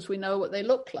can, because we know what they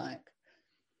look like.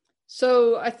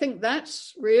 So I think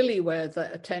that's really where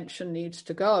the attention needs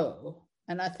to go.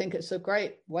 And I think it's a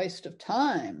great waste of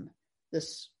time,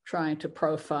 this trying to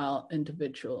profile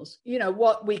individuals.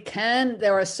 What we can,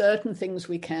 there are certain things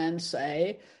we can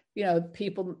say.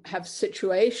 People have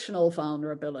situational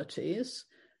vulnerabilities.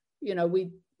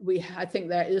 I think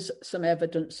there is some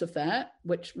evidence of that,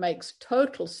 which makes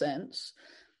total sense.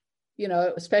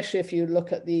 Especially if you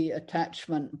look at the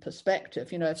attachment perspective.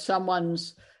 If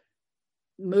someone's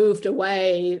moved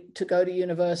away to go to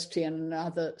university in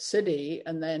another city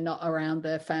and they're not around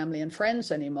their family and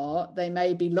friends anymore, they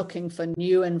may be looking for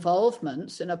new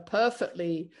involvements in a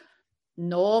perfectly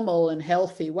normal and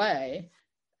healthy way.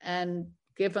 And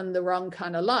given the wrong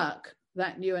kind of luck,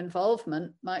 that new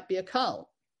involvement might be a cult,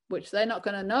 which they're not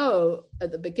going to know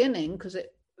at the beginning, because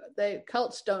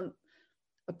cults don't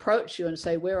approach you and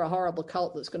say, we're a horrible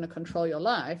cult that's going to control your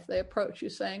life. They approach you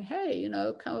saying, hey,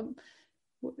 come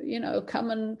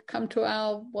to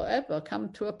our whatever,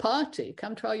 come to a party,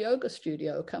 come to our yoga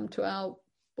studio, come to our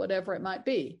whatever it might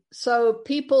be. So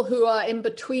people who are in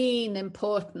between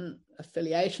important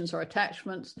affiliations or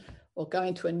attachments or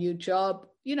going to a new job,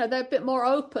 they're a bit more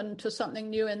open to something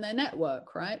new in their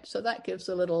network, right? So that gives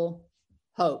a little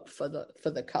hope for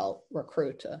the cult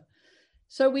recruiter.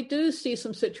 So we do see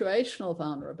some situational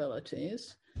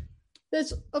vulnerabilities.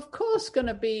 There's, of course, going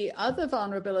to be other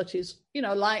vulnerabilities,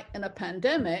 like in a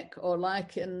pandemic or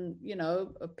like in,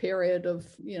 a period of,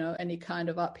 any kind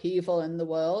of upheaval in the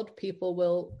world. People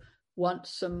will want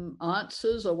some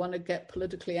answers or want to get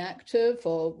politically active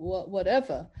or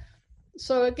whatever.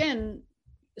 So again,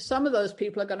 some of those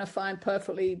people are going to find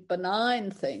perfectly benign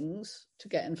things to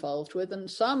get involved with, and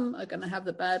some are going to have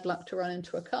the bad luck to run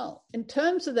into a cult. In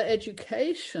terms of the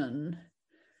education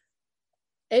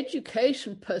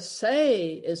per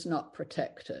se is not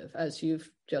protective, as you've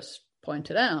just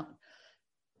pointed out.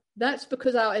 That's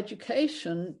because our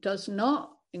education does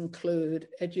not include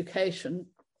education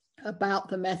about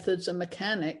the methods and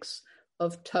mechanics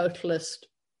of totalist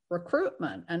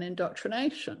recruitment and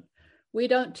indoctrination. We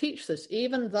don't teach this,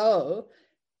 even though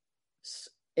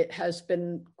it has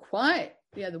been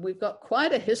we've got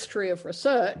quite a history of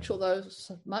research, although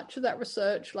much of that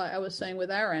research, like I was saying with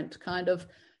Arendt, kind of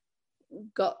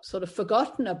got sort of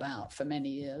forgotten about for many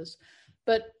years.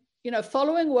 But,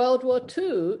 following World War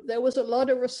II, there was a lot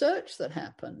of research that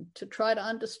happened to try to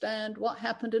understand what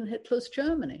happened in Hitler's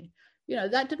Germany.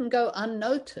 That didn't go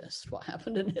unnoticed, what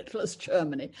happened in Hitler's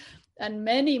Germany. And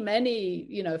many, many,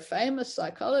 famous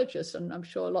psychologists, and I'm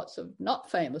sure lots of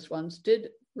not famous ones, did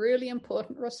really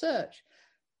important research.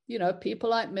 People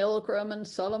like Milgram and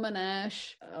Solomon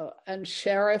Asch and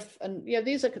Sheriff. And,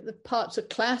 these are the parts of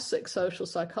classic social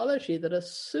psychology that are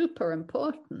super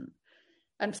important,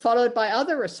 and followed by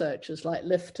other researchers like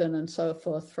Lifton and so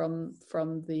forth from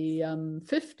the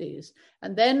 50s,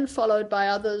 and then followed by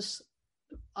others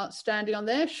standing on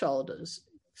their shoulders,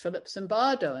 Philip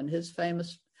Zimbardo and his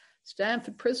famous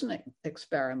Stanford prison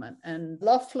experiment, and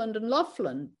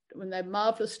Laughlin when their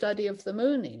marvelous study of the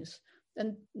Moonies.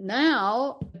 And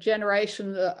now, a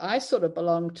generation that I sort of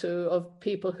belong to of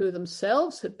people who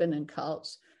themselves had been in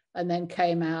cults and then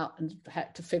came out and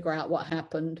had to figure out what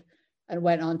happened and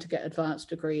went on to get advanced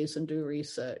degrees and do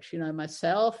research.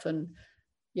 Myself and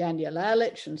Janja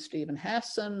Lalich and Stephen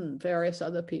Hassan and various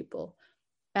other people.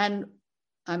 And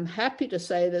I'm happy to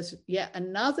say there's yet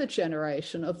another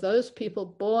generation of those people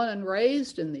born and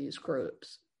raised in these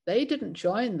groups. They didn't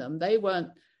join them. They weren't.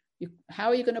 How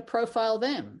are you going to profile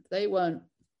them? They weren't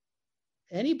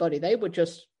anybody. They were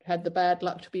just had the bad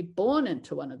luck to be born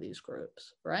into one of these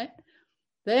groups, right?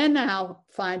 They're now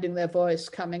finding their voice,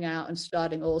 coming out and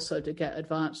starting also to get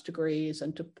advanced degrees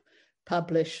and to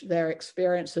publish their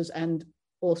experiences and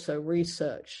also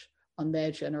research on their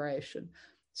generation.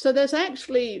 So there's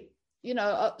actually,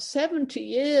 70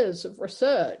 years of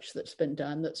research that's been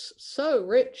done that's so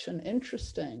rich and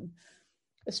interesting,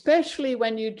 especially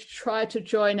when you try to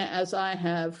join it, as I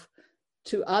have,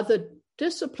 to other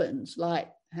disciplines like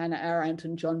Hannah Arendt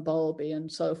and John Bowlby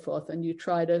and so forth, and you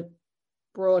try to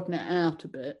broaden it out a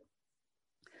bit.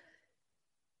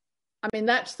 I mean,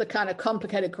 that's the kind of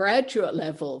complicated graduate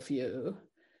level view,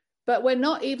 but we're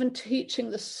not even teaching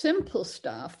the simple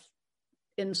stuff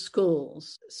in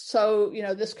schools. So,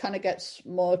 this kind of gets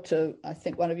more to, I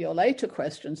think, one of your later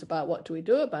questions about what do we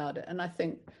do about it. And I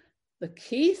think the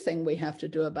key thing we have to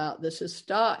do about this is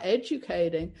start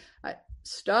educating,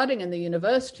 starting in the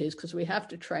universities, because we have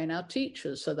to train our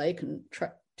teachers so they can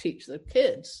teach the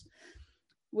kids.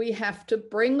 We have to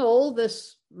bring all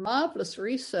this marvelous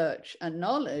research and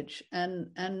knowledge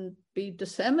and be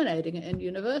disseminating it in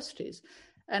universities.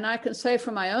 And I can say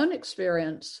from my own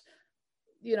experience,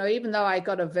 even though I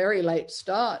got a very late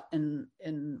start in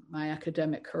my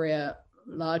academic career,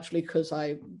 largely because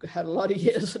I had a lot of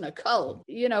years in a cult,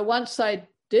 once I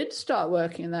did start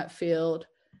working in that field,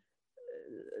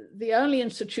 the only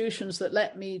institutions that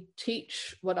let me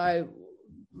teach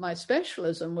my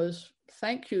specialism was,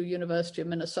 thank you, University of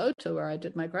Minnesota, where I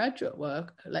did my graduate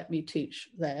work, let me teach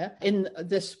there in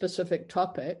this specific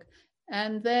topic.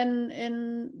 And then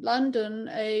in London,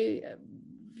 a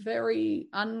very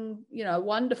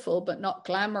wonderful but not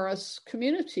glamorous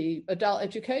community adult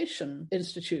education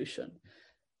institution.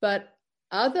 But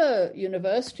other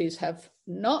universities have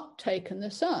not taken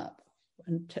this up.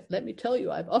 And let me tell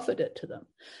you, I've offered it to them.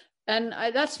 And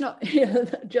that's not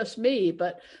just me,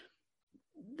 but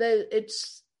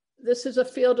this is a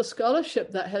field of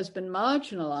scholarship that has been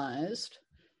marginalized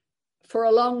for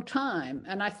a long time.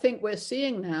 And I think we're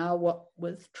seeing now what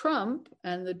with Trump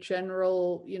and the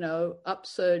general,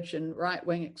 upsurge in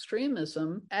right-wing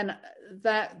extremism, and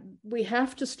that we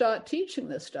have to start teaching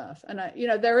this stuff. And,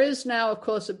 there is now, of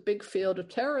course, a big field of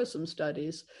terrorism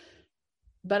studies,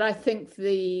 but I think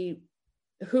we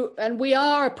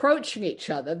are approaching each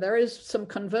other. There is some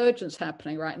convergence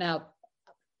happening right now.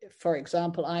 For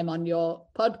example, I'm on your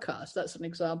podcast. That's an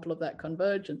example of that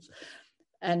convergence.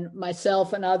 And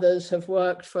myself and others have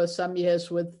worked for some years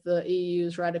with the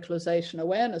EU's Radicalization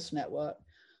Awareness Network,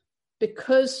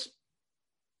 because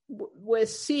we're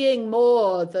seeing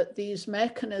more that these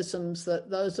mechanisms that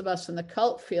those of us in the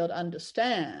cult field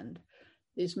understand,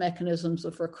 these mechanisms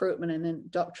of recruitment and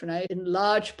indoctrination, in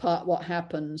large part what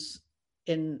happens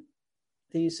in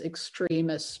these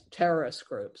extremist terrorist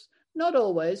groups. Not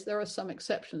always, there are some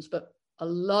exceptions, but a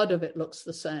lot of it looks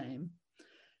the same.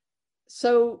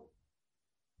 So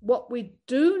what we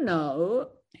do know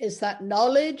is that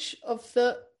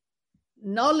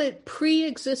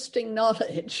pre-existing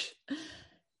knowledge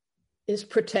is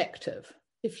protective.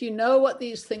 If you know what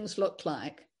these things look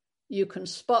like, you can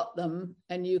spot them,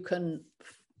 and you can,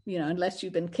 unless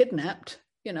you've been kidnapped,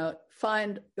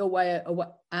 find your way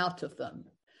out of them.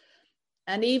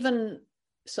 And even,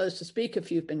 so to speak,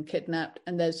 if you've been kidnapped,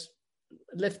 and there's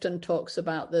Lifton talks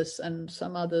about this and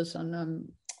some others, and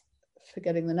I'm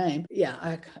forgetting the name.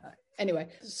 Anyway,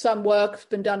 some work's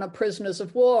been done on prisoners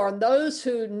of war, and those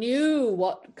who knew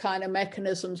what kind of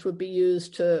mechanisms would be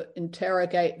used to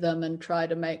interrogate them and try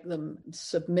to make them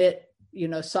submit,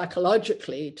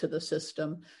 psychologically to the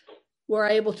system, were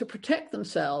able to protect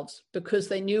themselves because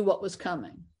they knew what was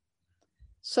coming.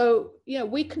 So,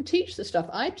 we can teach this stuff.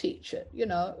 I teach it,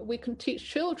 we can teach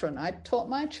children. I taught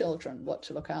my children what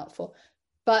to look out for.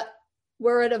 But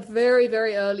we're at a very,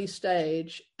 very early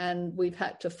stage, and we've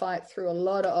had to fight through a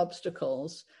lot of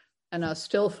obstacles, and are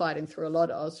still fighting through a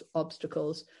lot of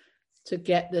obstacles to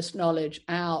get this knowledge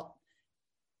out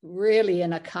really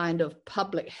in a kind of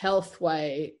public health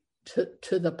way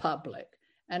to the public.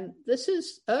 And this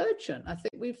is urgent. I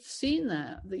think we've seen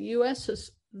that. The US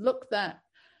has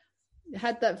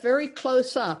had that very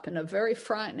close up in a very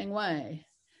frightening way.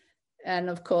 And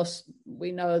of course,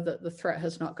 we know that the threat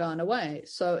has not gone away.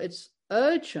 So it's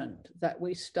urgent that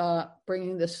we start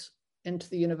bringing this into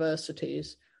the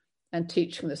universities and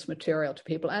teaching this material to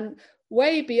people. And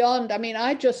way beyond,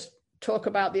 I just talk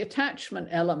about the attachment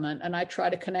element, and I try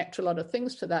to connect a lot of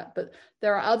things to that, but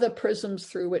there are other prisms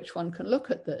through which one can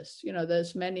look at this.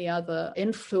 There's many other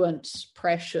influence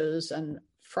pressures and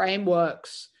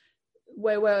frameworks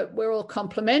where we're all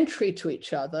complementary to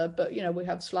each other, but we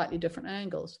have slightly different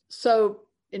angles. So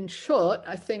in short,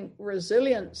 I think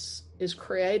resilience is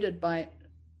created by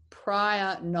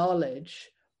prior knowledge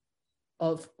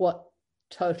of what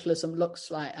totalism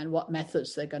looks like and what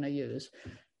methods they're going to use.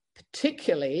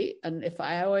 Particularly, and if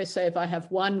I have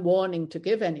one warning to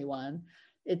give anyone,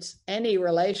 it's any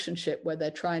relationship where they're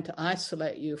trying to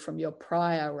isolate you from your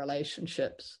prior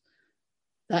relationships.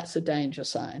 That's a danger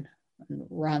sign. And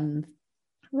run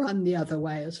the other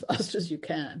way as fast as you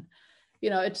can.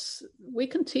 We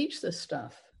can teach this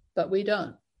stuff, but we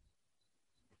don't.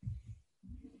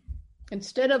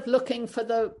 Instead of looking for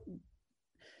the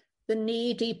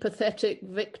needy, pathetic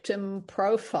victim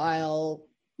profile,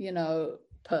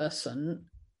 person,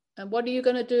 and what are you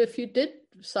going to do if you did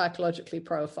psychologically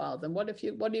profile them? What are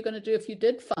you going to do if you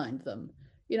did find them?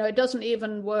 It doesn't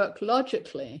even work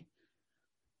logically,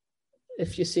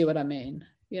 if you see what I mean.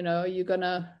 You're going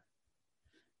to,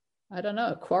 I don't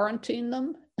know, quarantine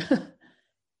them?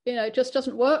 It just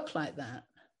doesn't work like that.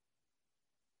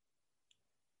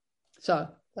 So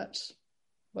that's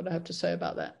what I have to say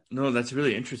about that. No, that's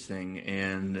really interesting.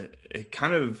 And it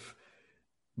kind of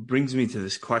brings me to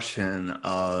this question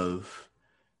of,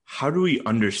 how do we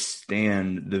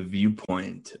understand the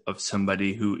viewpoint of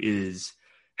somebody who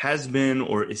has been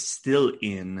or is still caught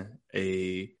in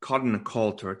a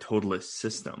cult or a totalist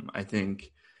system? I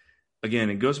think, again,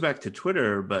 it goes back to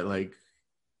Twitter, but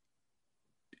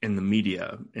in the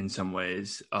media in some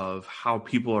ways, of how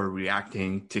people are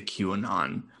reacting to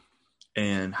QAnon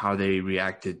and how they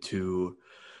reacted to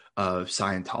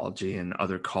Scientology and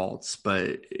other cults.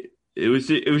 But it was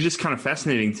just kind of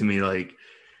fascinating to me.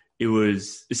 It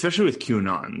was, especially with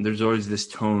QAnon, there's always this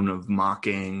tone of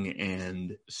mocking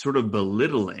and sort of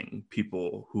belittling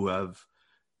people who have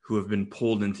been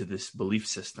pulled into this belief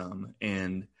system.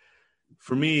 And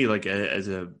for me, as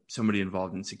somebody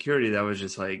involved in security, that was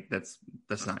just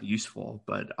that's not useful.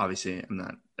 But obviously, I'm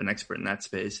not an expert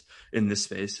in this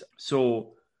space.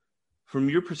 So, from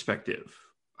your perspective,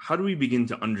 how do we begin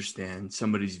to understand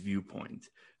somebody's viewpoint?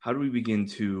 How do we begin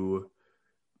to,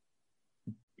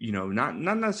 not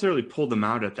necessarily pull them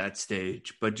out at that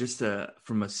stage, but just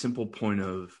from a simple point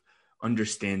of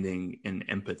understanding and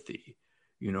empathy?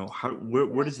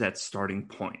 Where does that starting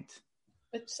point?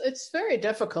 It's very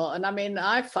difficult, and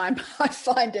I find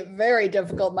it very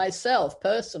difficult myself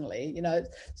personally.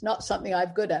 It's not something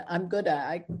I'm good at.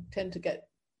 I tend to get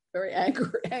very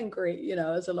angry,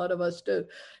 as a lot of us do.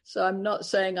 So I'm not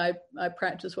saying I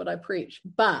practice what I preach,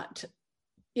 but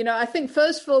I think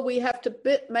first of all, we have to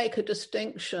make a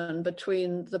distinction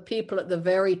between the people at the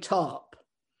very top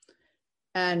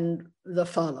and the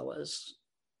followers.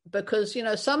 Because,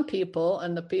 some people,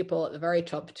 and the people at the very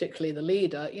top, particularly the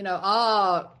leader,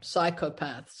 are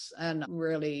psychopaths and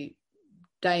really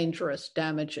dangerous,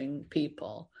 damaging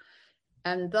people.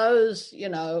 And those,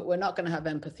 we're not going to have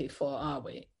empathy for, are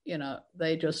we?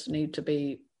 They just need to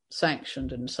be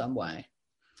sanctioned in some way.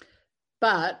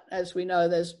 But as we know,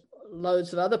 there's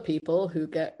loads of other people who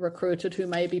get recruited who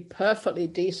may be perfectly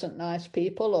decent, nice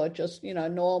people, or just,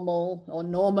 normal or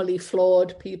normally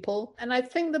flawed people. And I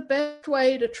think the best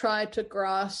way to try to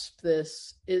grasp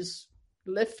this is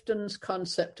Lifton's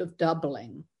concept of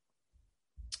doubling,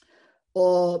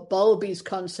 or Bowlby's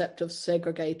concept of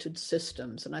segregated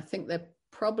systems. And I think they're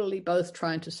probably both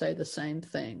trying to say the same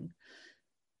thing.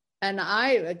 And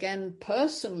I, again,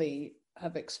 personally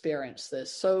have experienced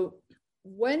this. So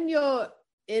when you're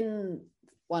in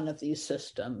one of these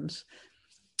systems,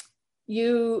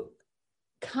 and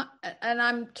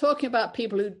I'm talking about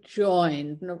people who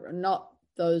joined, not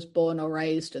those born or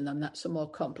raised in them. That's a more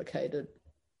complicated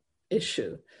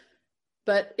issue.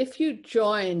 But if you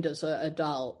joined as an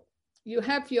adult, you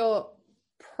have your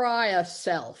prior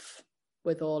self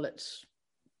with all its,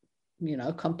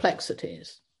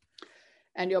 complexities,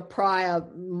 and your prior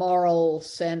moral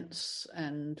sense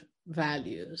and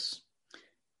values.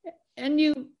 And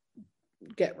you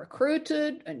get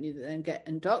recruited, and you then get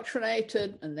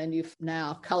indoctrinated, and then you're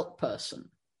now a cult person.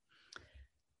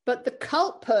 But the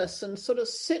cult person sort of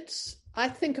sits, I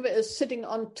think of it as sitting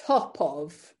on top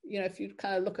of, if you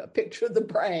kind of look at a picture of the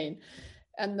brain,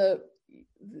 and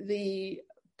the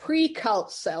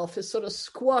pre-cult self is sort of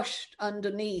squashed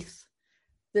underneath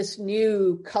this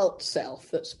new cult self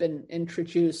that's been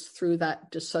introduced through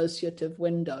that dissociative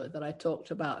window that I talked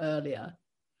about earlier.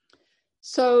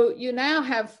 So you now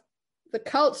have the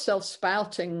cult self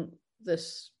spouting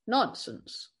this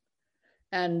nonsense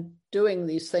and doing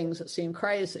these things that seem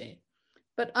crazy.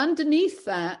 But underneath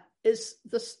that is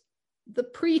the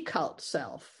pre-cult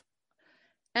self.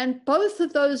 And both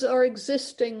of those are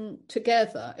existing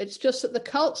together. It's just that the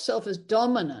cult self is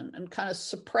dominant and kind of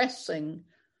suppressing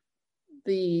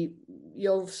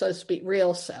your, so to speak,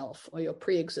 real self or your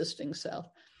pre-existing self.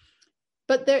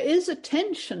 But there is a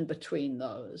tension between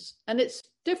those, and it's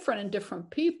different in different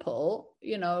people.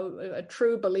 A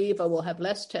true believer will have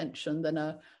less tension than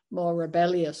a more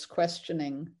rebellious,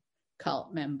 questioning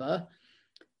cult member.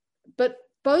 But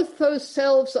both those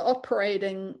selves are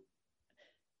operating.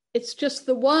 It's just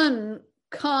the one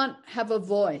can't have a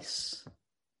voice.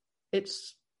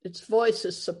 Its voice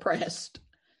is suppressed,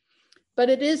 but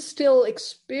it is still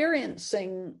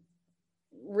experiencing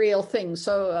real things.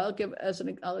 So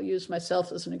I'll use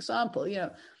myself as an example.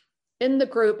 In the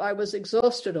group, I was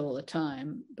exhausted all the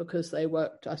time because they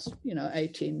worked us,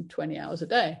 18, 20 hours a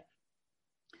day.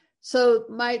 So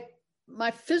my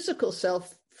physical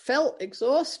self felt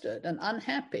exhausted and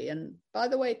unhappy. And by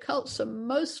the way, cults are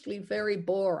mostly very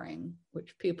boring,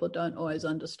 which people don't always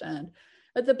understand.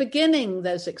 At the beginning,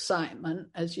 there's excitement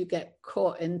as you get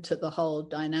caught into the whole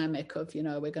dynamic of,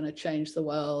 we're going to change the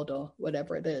world or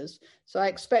whatever it is. So I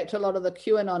expect a lot of the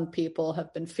QAnon people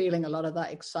have been feeling a lot of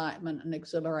that excitement and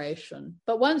exhilaration.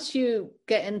 But once you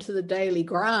get into the daily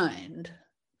grind,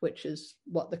 which is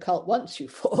what the cult wants you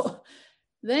for,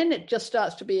 then it just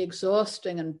starts to be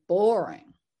exhausting and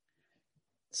boring.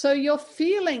 So you're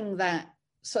feeling that,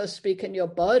 so to speak, in your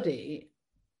body,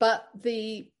 but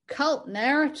the cult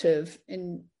narrative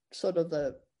in sort of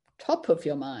the top of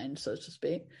your mind, so to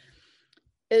speak,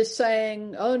 is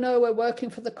saying, oh no, we're working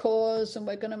for the cause and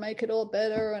we're going to make it all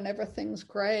better and everything's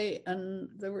great. And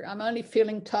I'm only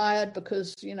feeling tired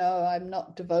because, I'm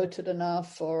not devoted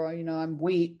enough, or, I'm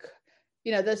weak.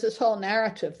 There's this whole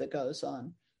narrative that goes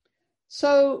on.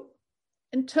 So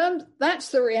that's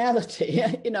the reality,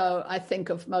 I think,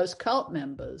 of most cult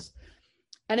members.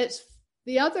 And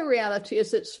the other reality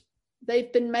is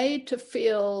they've been made to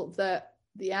feel that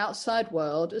the outside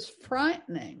world is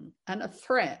frightening and a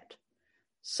threat.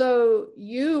 So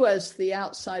you, as the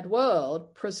outside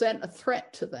world, present a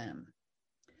threat to them.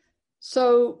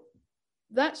 So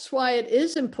that's why it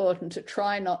is important to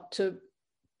try not to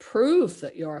prove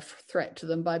that you're a threat to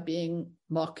them by being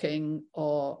mocking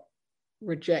or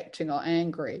rejecting or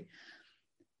angry.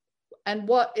 And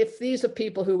if these are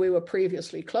people who we were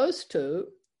previously close to,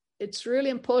 it's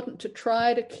really important to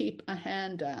try to keep a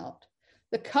hand out.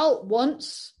 The cult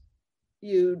wants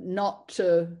you not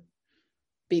to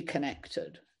be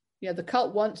connected. The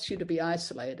cult wants you to be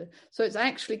isolated. So it's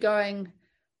actually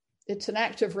it's an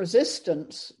act of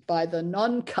resistance by the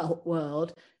non-cult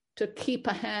world to keep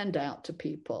a hand out to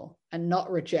people and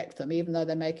not reject them, even though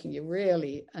they're making you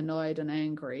really annoyed and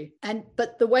angry.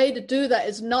 But the way to do that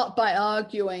is not by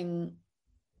arguing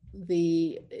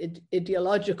the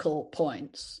ideological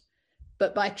points,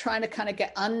 but by trying to kind of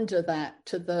get under that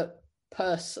to the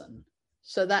person.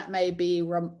 So that may be,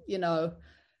 you know,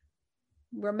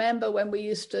 remember when we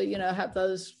used to, you know, have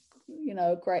those, you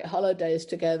know, great holidays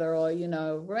together, or, you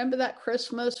know, remember that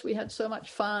Christmas we had so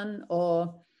much fun,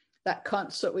 or that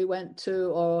concert we went to,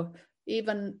 or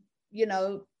even, you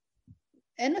know,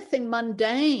 anything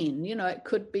mundane, you know, it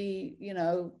could be, you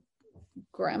know,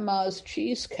 grandma's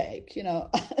cheesecake, you know,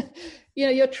 you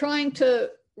know, you're trying to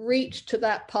reach to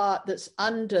that part that's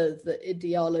under the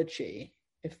ideology,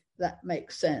 if that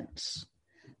makes sense.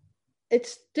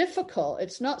 It's difficult.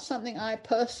 It's not something I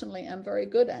personally am very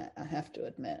good at, I have to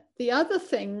admit. The other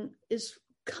thing is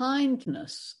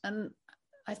kindness. And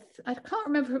I can't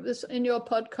remember if it was in your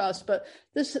podcast, but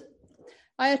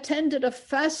I attended a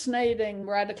fascinating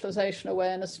Radicalization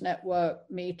Awareness Network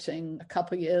meeting a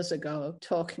couple of years ago,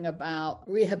 talking about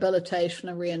rehabilitation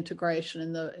and reintegration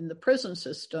in the prison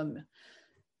system.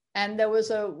 And there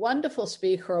was a wonderful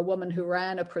speaker, a woman who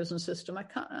ran a prison system. I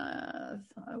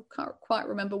can't quite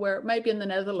remember where, maybe in the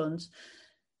Netherlands.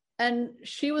 And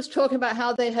she was talking about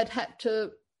how they had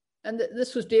to, and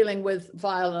this was dealing with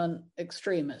violent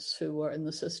extremists who were in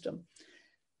the system.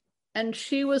 And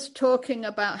she was talking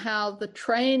about how the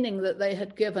training that they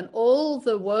had given all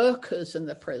the workers in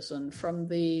the prison, from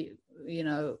the, you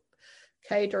know,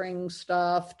 catering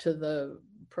staff to the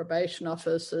probation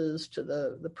officers to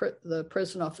the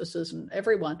prison officers and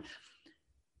everyone,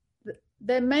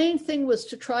 their main thing was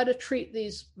to try to treat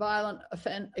these violent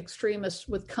extremists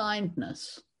with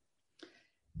kindness.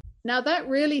 Now that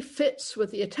really fits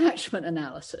with the attachment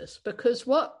analysis, because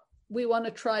what we want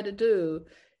to try to do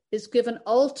is give an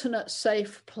alternate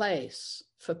safe place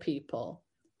for people,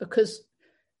 because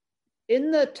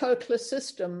in the totalist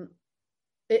system,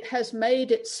 it has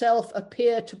made itself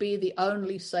appear to be the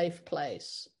only safe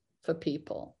place for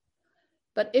people.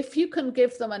 But if you can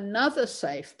give them another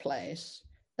safe place,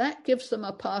 that gives them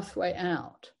a pathway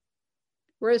out.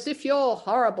 Whereas if you're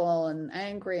horrible and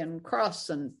angry and cross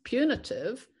and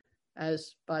punitive,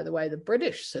 as, by the way, the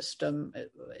British system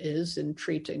is in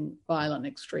treating violent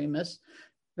extremists,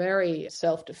 very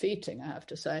self-defeating, I have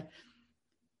to say.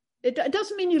 It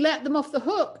doesn't mean you let them off the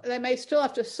hook. They may still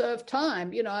have to serve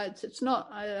time. You know, it's not,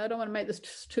 I don't want to make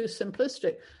this too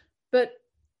simplistic, but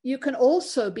you can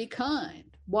also be kind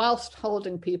whilst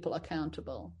holding people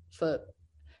accountable for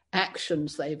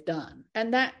actions they've done.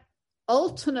 And that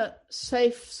alternate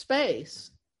safe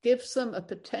space gives them a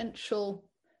potential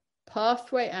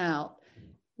pathway out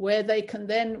where they can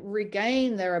then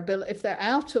regain their ability. If they're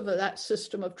out of that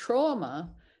system of trauma,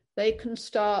 they can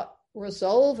start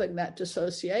resolving that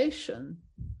dissociation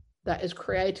that is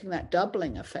creating that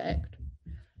doubling effect,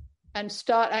 and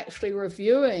start actually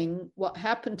reviewing what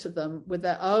happened to them with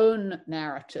their own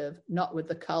narrative, not with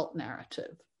the cult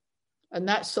narrative. And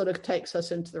that sort of takes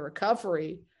us into the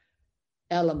recovery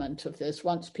element of this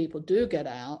once people do get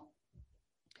out,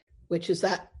 which is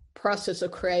that process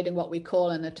of creating what we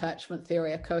call in attachment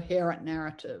theory a coherent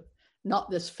narrative, not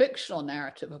this fictional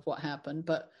narrative of what happened,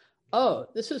 but oh,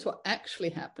 this is what actually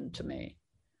happened to me.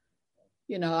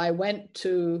 You know, I went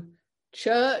to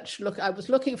church, I was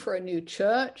looking for a new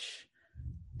church,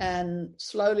 and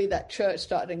slowly that church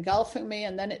started engulfing me.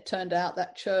 And then it turned out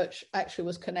that church actually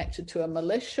was connected to a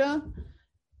militia.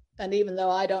 And even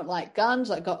though I don't like guns,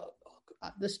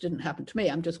 this didn't happen to me.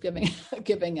 I'm just giving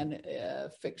a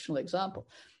fictional example.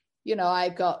 You know, I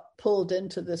got pulled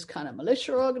into this kind of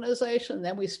militia organization.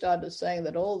 Then we started saying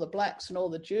that all the blacks and all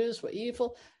the Jews were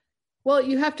evil. Well,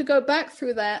 you have to go back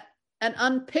through that and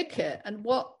unpick it, and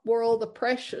what were all the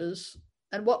pressures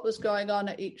and what was going on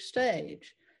at each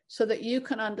stage, so that you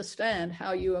can understand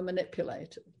how you were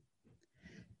manipulated.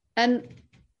 And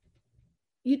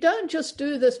you don't just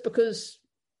do this because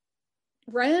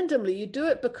randomly, you do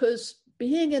it because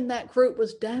being in that group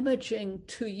was damaging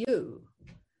to you.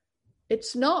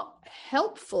 It's not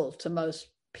helpful to most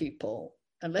people,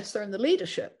 unless they're in the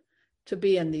leadership, to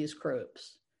be in these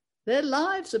groups. Their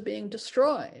lives are being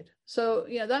destroyed. So,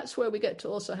 you know, that's where we get to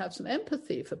also have some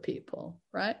empathy for people,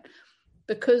 right?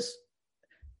 Because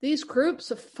these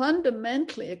groups are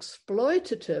fundamentally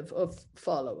exploitative of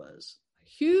followers,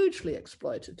 hugely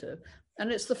exploitative.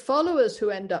 And it's the followers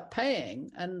who end up paying,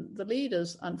 and the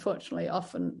leaders, unfortunately,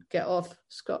 often get off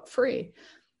scot-free.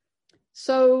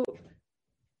 So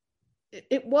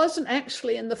it wasn't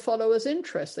actually in the followers'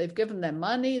 interest. They've given their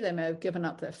money, they may have given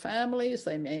up their families,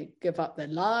 they may give up their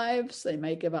lives, they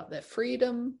may give up their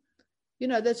freedom.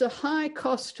 there's a high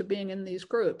cost to being in these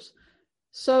groups.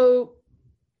 So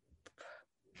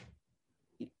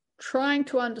trying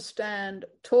to understand,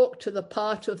 talk to the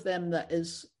part of them that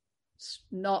is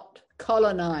not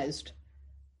colonized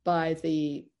by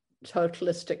the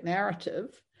totalistic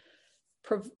narrative,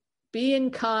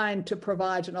 being kind to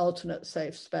provide an alternate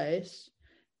safe space,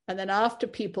 and then after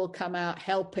people come out,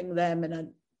 helping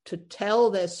them to tell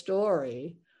their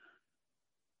story,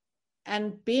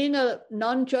 and being a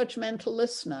non-judgmental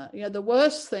listener. The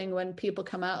worst thing when people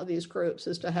come out of these groups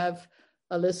is to have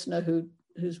a listener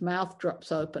whose mouth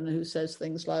drops open and who says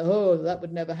things like, oh, that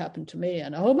would never happen to me,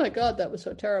 and oh my God, that was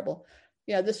so terrible.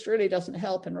 This really doesn't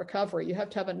help in recovery. You have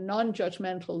to have a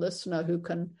non-judgmental listener who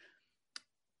can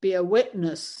be a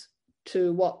witness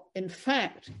to what, in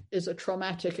fact, is a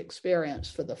traumatic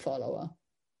experience for the follower.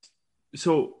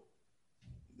 So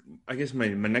I guess my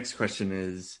next question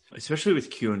is, especially with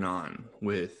QAnon,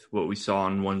 with what we saw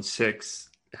on 1/6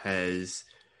 has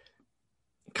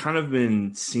kind of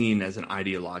been seen as an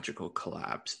ideological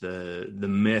collapse. The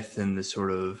myth and the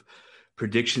sort of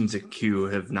predictions at Q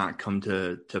have not come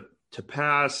to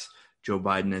pass. Joe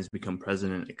Biden has become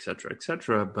president, et cetera, et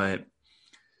cetera. But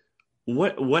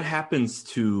what happens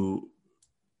to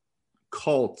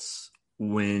cults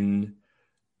when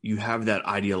you have that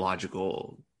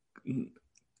ideological,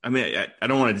 I mean, I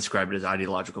don't want to describe it as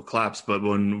ideological collapse, but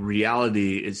when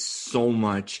reality is so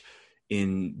much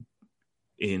in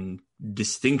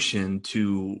distinction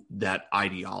to that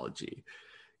ideology,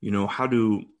 how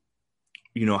do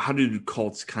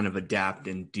cults kind of adapt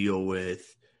and deal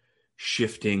with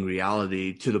shifting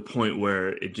reality to the point where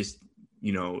it just,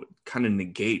 kind of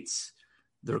negates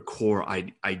their core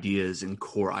ideas and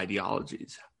core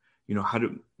ideologies? How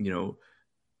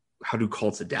do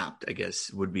cults adapt, I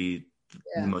guess, would be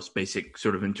the most basic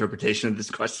sort of interpretation of this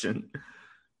question.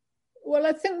 Well,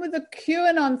 I think with the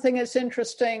QAnon thing, it's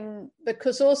interesting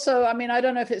because also, I mean, I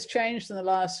don't know if it's changed in the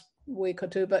last week or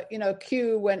two, but,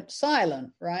 Q went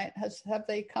silent, right? Have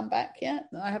they come back yet?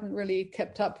 I haven't really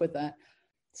kept up with that.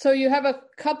 So you have a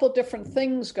couple different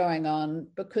things going on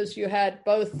because you had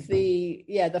both the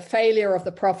failure of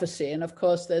the prophecy. And of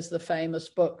course, there's the famous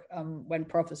book, When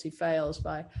Prophecy Fails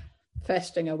by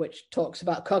Festinger, which talks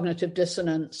about cognitive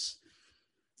dissonance.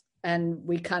 And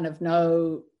we kind of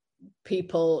know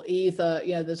people either,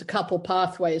 there's a couple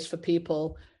pathways for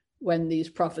people when these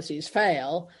prophecies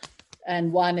fail.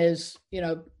 And one is,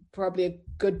 probably a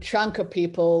good chunk of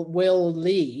people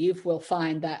will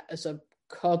find that as a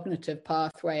cognitive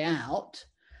pathway out,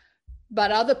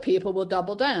 but other people will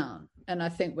double down. And I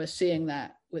think we're seeing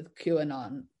that with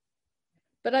QAnon.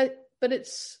 But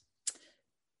it's,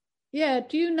 do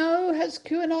you know, has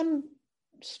QAnon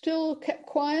still kept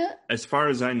quiet? As far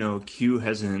as I know,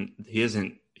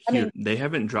 they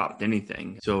haven't dropped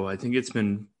anything. So I think it's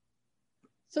been.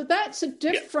 So that's a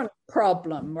different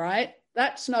problem, right?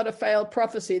 That's not a failed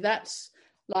prophecy. That's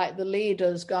like the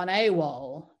leader's gone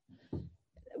AWOL.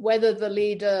 Whether the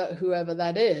leader, whoever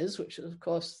that is, which is of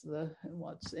course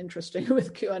what's interesting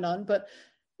with QAnon, but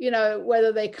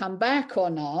whether they come back or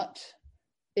not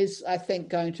is, I think,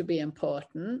 going to be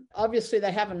important. Obviously,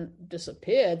 they haven't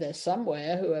disappeared. They're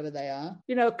somewhere, whoever they are.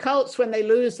 Cults, when they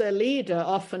lose their leader,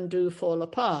 often do fall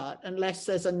apart unless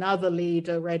there's another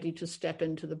leader ready to step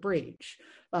into the breach.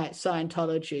 Like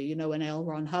Scientology, when L.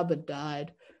 Ron Hubbard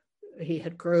died, he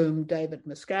had groomed David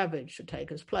Miscavige to take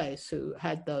his place, who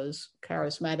had those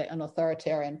charismatic and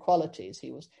authoritarian qualities.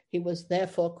 He was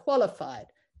therefore qualified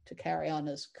to carry on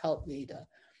as cult leader.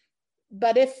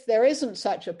 But if there isn't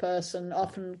such a person,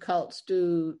 often cults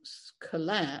do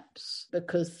collapse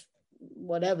because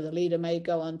whatever, the leader may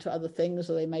go on to other things,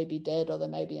 or they may be dead, or they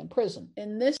may be in prison.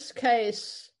 In this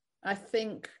case, I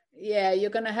think, you're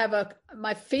going to have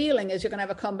my feeling is you're going to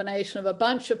have a combination of a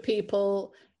bunch of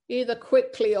people either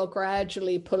quickly or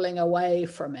gradually pulling away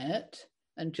from it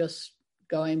and just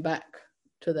going back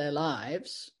to their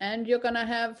lives. And you're going to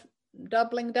have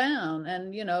doubling down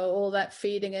and, all that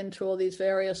feeding into all these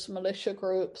various militia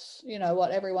groups,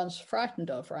 what everyone's frightened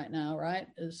of right now, right?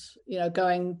 Is,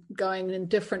 going in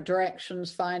different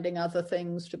directions, finding other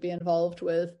things to be involved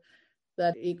with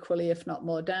that equally, if not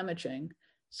more damaging.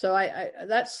 So I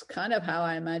that's kind of how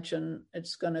I imagine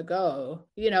it's going to go.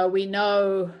 We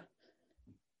know,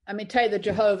 take the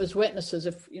Jehovah's Witnesses,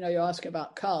 if, you're asking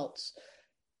about cults,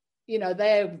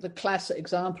 they're the classic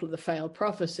example of the failed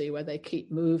prophecy where they keep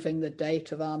moving the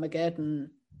date of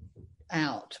Armageddon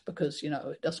out because,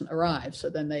 it doesn't arrive. So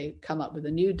then they come up with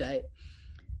a new date.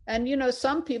 And,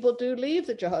 some people do leave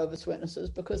the Jehovah's Witnesses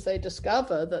because they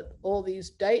discover that all these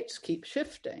dates keep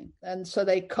shifting. And so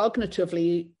they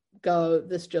cognitively go,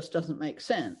 this just doesn't make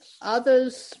sense.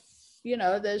 Others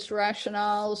there's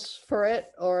rationales for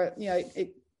it, or,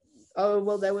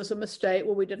 there was a mistake.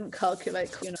 Well, we didn't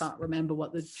calculate, can't remember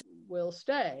what the will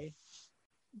stay.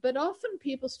 But often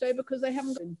people stay because they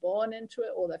haven't been born into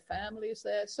it or their family's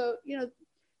there. So,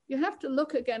 you have to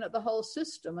look again at the whole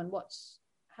system and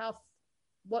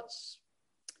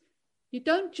you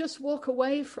don't just walk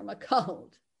away from a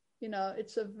cult.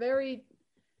 It's a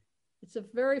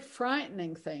very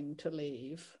frightening thing to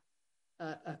leave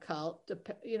a cult.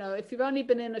 If you've only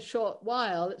been in a short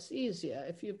while, it's easier.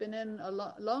 If you've been in a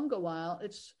longer while,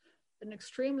 it's an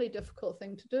extremely difficult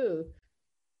thing to do.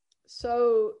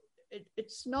 So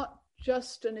it's not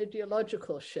just an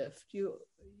ideological shift.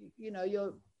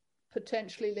 You're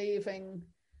potentially leaving,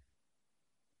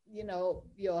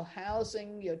 your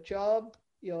housing, your job,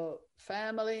 your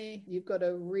family. You've got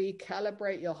to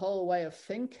recalibrate your whole way of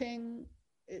thinking.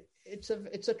 It's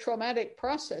a traumatic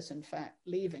process, in fact,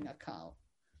 leaving a cult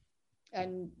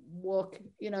and walk.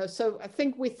 So I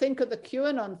think we think of the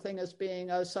QAnon thing as being,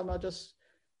 someone will just,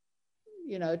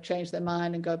 change their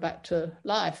mind and go back to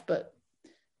life. But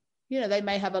they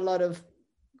may have a lot of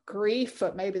grief,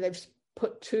 but maybe they've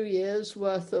put 2 years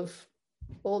worth of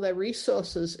all their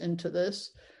resources into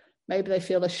this. Maybe they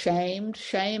feel ashamed.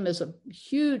 Shame is a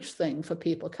huge thing for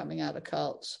people coming out of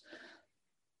cults.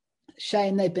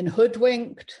 Shame they've been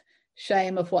hoodwinked,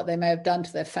 shame of what they may have done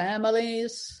to their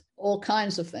families, all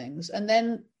kinds of things. And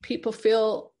then people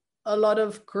feel a lot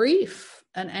of grief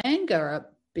and anger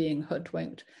at being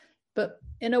hoodwinked. But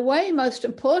in a way, most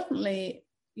importantly,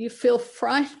 you feel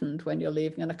frightened when you're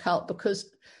leaving an occult because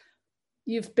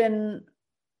you've been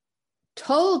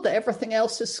told that everything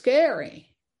else is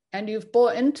scary and you've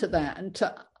bought into that. And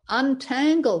to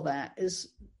untangle that is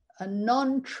a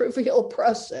non-trivial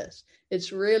process.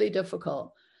 It's really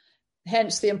difficult.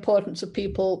 Hence the importance of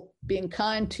people being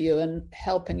kind to you and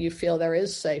helping you feel there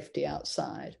is safety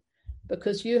outside,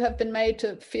 because you have been made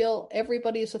to feel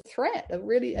everybody is a threat,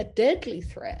 a deadly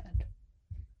threat.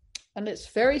 And it's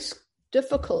very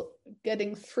difficult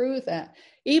getting through that.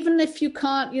 Even if you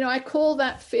can't, I call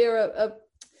that fear a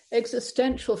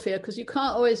existential fear, because you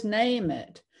can't always name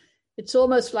it. It's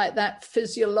almost like that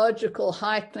physiological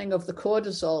heightening of the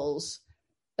cortisols,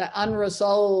 that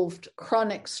unresolved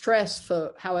chronic stress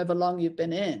for however long you've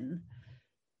been in.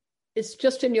 It's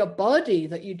just in your body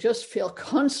that you just feel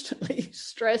constantly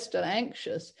stressed and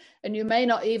anxious, and you may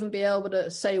not even be able to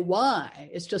say why.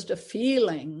 It's just a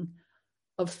feeling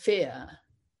of fear.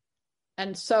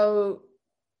 And so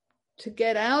to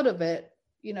get out of it,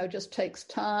 just takes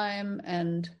time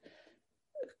and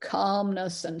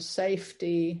calmness and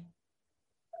safety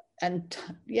and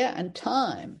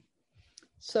time.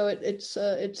 So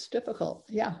it's difficult.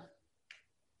 Yeah.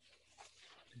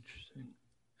 Interesting.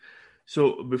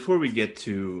 So before we get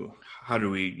to how do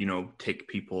we, take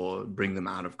people, bring them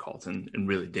out of cults and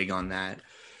really dig on that,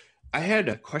 I had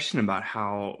a question about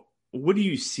what do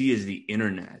you see as the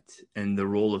internet and the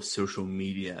role of social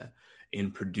media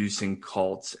in producing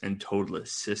cults and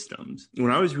totalist systems?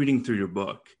 When I was reading through your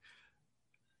book,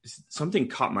 something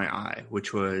caught my eye,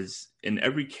 which was in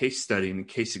every case study and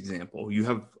case example, you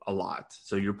have a lot.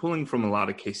 So you're pulling from a lot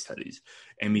of case studies,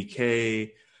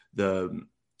 MEK, the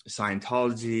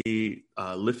Scientology,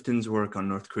 Lifton's work on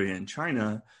North Korea and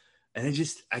China.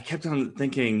 And I kept on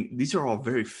thinking, these are all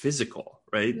very physical,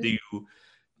 right?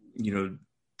 Mm-hmm.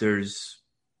 There's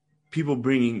people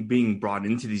being brought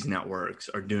into these networks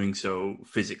are doing so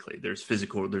physically.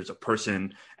 There's a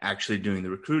person actually doing the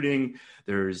recruiting.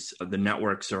 The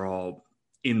networks are all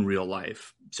in real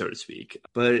life, so to speak.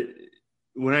 But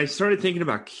when I started thinking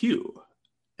about Q,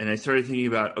 and I started thinking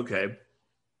about, okay,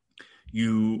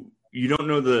 you don't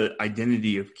know the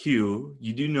identity of Q,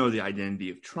 you do know the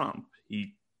identity of Trump.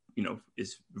 He,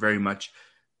 is very much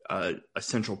a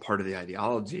central part of the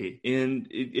ideology. And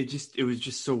it was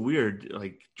just so weird,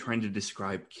 like trying to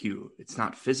describe Q. It's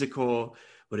not physical,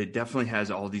 but it definitely has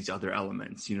all these other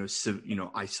elements,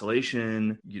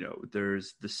 isolation,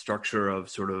 there's the structure of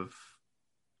sort of,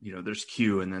 there's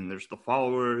Q and then there's the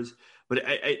followers. But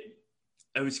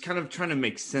I was kind of trying to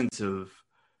make sense of,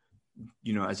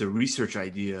 as a research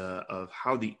idea of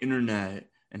how the internet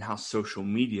and how social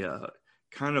media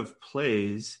kind of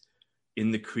plays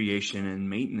in the creation and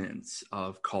maintenance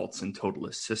of cults and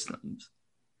totalist systems.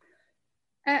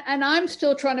 And I'm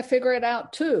still trying to figure it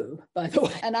out too, by the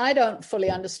way. And I don't fully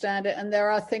understand it. And there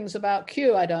are things about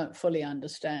Q I don't fully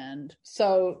understand.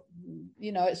 So,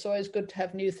 it's always good to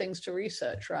have new things to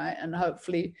research, right? And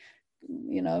hopefully,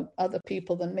 other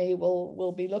people than me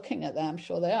will be looking at that. I'm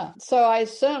sure they are. So I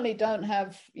certainly don't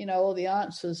have, all the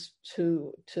answers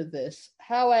to this.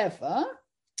 However,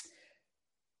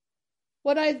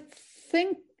 what I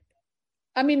think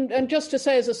I mean, and just to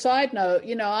say as a side note,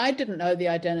 I didn't know the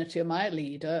identity of my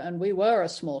leader, and we were a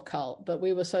small cult, but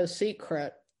we were so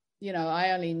secret.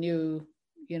 I only knew,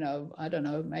 I don't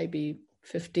know, maybe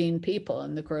 15 people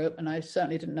in the group, and I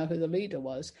certainly didn't know who the leader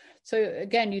was. So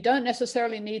again, you don't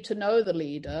necessarily need to know the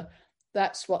leader.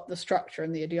 That's what the structure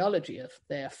and the ideology are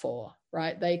there for,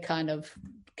 right? They kind of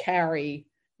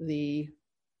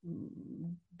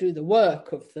do the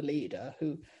work of the leader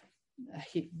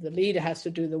the leader has to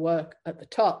do the work at the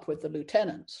top with the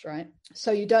lieutenants, right?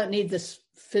 So you don't need this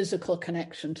physical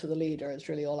connection to the leader is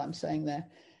really all I'm saying there.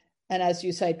 And as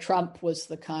you say, Trump was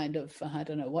the kind of, I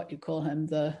don't know what you call him,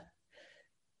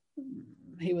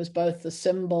 he was both the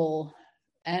symbol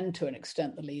and to an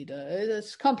extent the leader.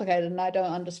 It's complicated and I don't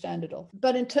understand it all.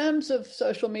 But in terms of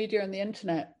social media and the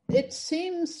internet, it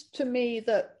seems to me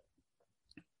that,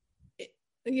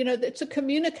 it's a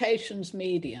communications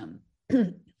medium.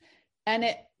 And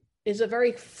it is a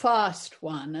very fast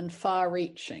one and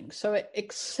far-reaching. So it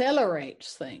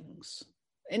accelerates things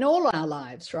in all our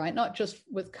lives, right? Not just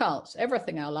with cults.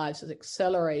 Everything in our lives is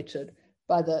accelerated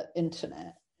by the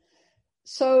internet.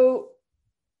 So,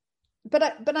 but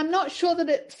I'm not sure that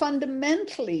it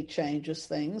fundamentally changes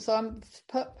things. I'm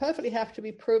perfectly have to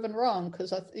be proven wrong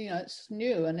because it's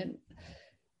new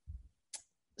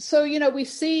so we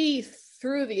see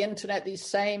through the internet these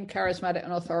same charismatic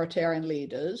and authoritarian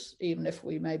leaders, even if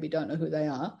we maybe don't know who they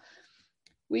are.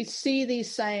 We see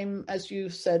these same, as you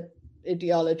said,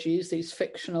 ideologies, these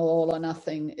fictional all or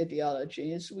nothing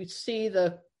ideologies. We see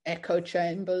the echo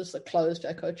chambers, the closed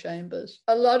echo chambers.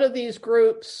 A lot of these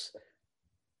groups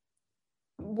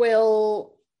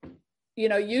will,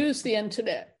 use the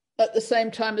internet at the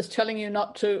same time as telling you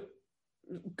not to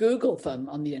Google them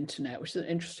on the internet, which is an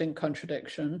interesting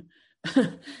contradiction.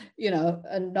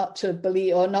 And not to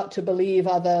believe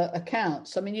other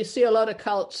accounts. I mean, you see a lot of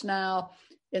cults now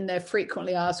in their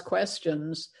frequently asked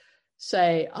questions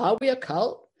say, are we a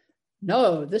cult?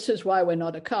 No, this is why we're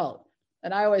not a cult.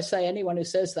 And I always say anyone who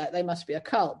says that, they must be a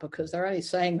cult because they're only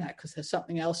saying that because there's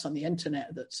something else on the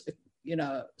internet that's,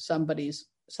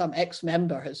 some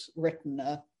ex-member has written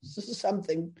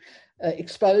something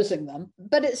exposing them.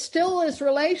 But it still is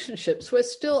relationships. We're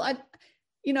still,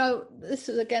 this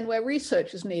is again where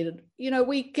research is needed.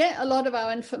 We get a lot of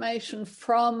our information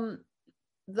from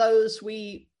those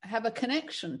we have a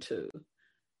connection to.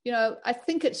 I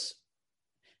think it's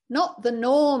not the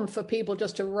norm for people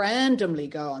just to randomly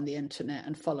go on the internet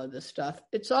and follow this stuff.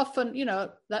 It's often,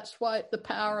 that's why the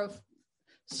power of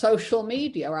social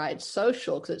media, right? It's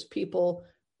social because it's people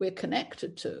we're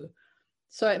connected to.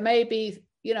 So it may be,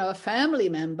 a family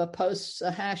member posts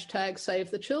a hashtag save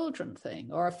the children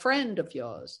thing, or a friend of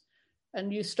yours,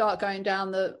 and you start going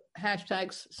down the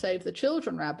hashtags save the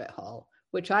children rabbit hole,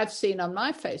 which I've seen on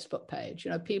my Facebook page,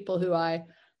 people who I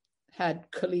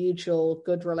had collegial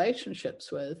good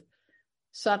relationships with.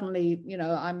 Suddenly,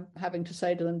 I'm having to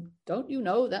say to them, don't you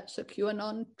know that's a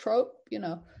QAnon trope,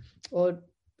 or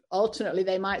alternately,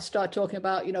 they might start talking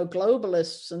about,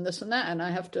 globalists and this and that. And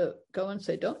I have to go and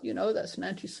say, don't you know that's an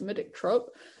anti-Semitic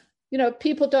trope?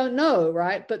 People don't know,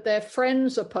 right? But their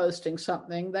friends are posting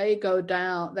something. They go,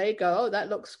 oh, that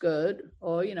looks good.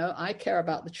 Or, I care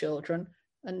about the children.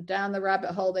 And down the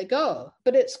rabbit hole they go.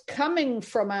 But it's coming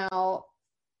from our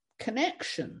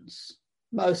connections,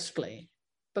 mostly,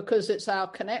 because it's our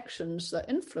connections that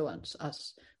influence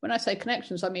us. When I say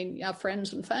connections, I mean our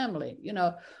friends and family,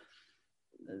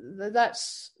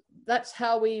 that's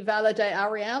how we validate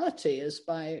our reality, is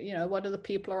by what do the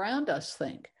people around us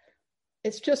think.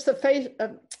 It's just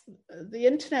the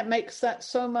internet makes that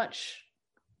so much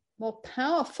more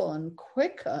powerful and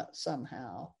quicker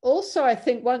somehow. Also, I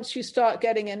think once you start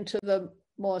getting into the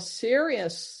more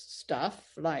serious stuff,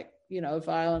 like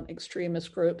violent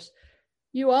extremist groups,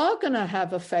 you are going to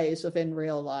have a phase of in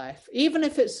real life, even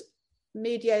if it's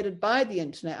mediated by the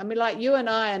internet. I mean, like you and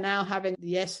I are now having,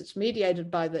 yes, it's mediated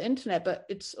by the internet, but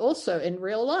it's also in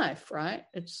real life, right?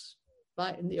 It's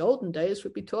like in the olden days,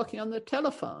 we'd be talking on the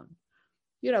telephone,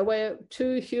 where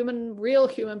two real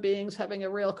human beings having a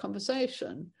real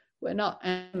conversation. We're not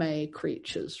anime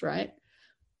creatures, right?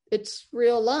 It's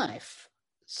real life.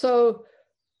 So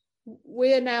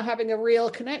we're now having a real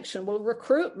connection. Well,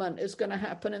 recruitment is going to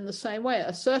happen in the same way. At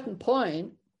a certain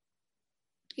point,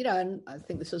 and I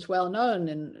think this is well known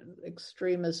in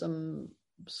extremism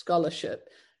scholarship,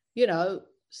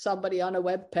 somebody on a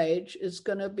web page is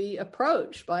going to be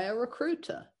approached by a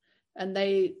recruiter, and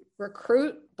they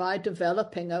recruit by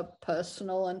developing a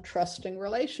personal and trusting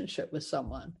relationship with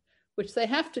someone, which they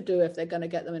have to do if they're going to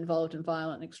get them involved in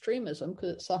violent extremism, because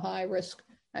it's a high risk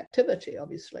activity,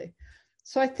 obviously.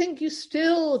 So I think you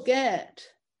still get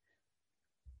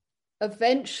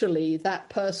eventually that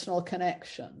personal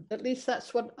connection. At least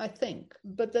that's what I think.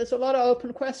 But there's a lot of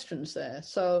open questions there.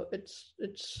 So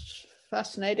it's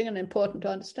fascinating and important to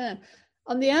understand.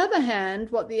 On the other hand,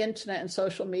 what the internet and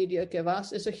social media give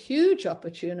us is a huge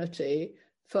opportunity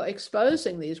for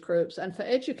exposing these groups and for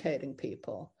educating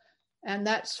people. And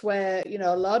that's where,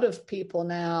 a lot of people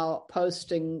now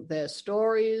posting their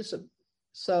stories.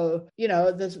 So,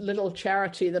 there's a little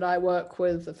charity that I work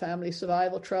with, the Family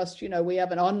Survival Trust, we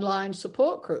have an online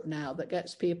support group now that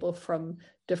gets people from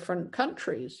different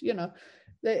countries.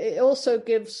 It also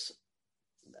gives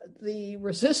the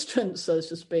resistance, so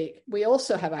to speak. We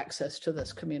also have access to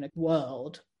this community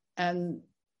world. And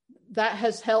that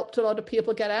has helped a lot of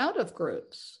people get out of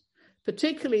groups,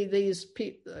 particularly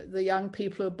the young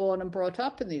people who are born and brought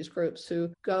up in these groups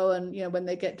who go and, when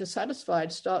they get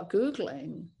dissatisfied, start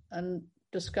Googling and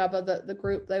discover that the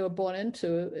group they were born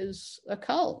into is a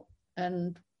cult,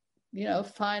 and,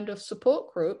 find a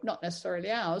support group, not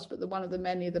necessarily ours, but one of the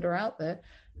many that are out there,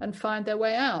 and find their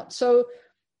way out. So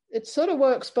it sort of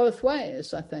works both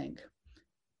ways, I think.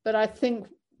 But I think,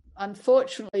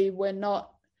 unfortunately,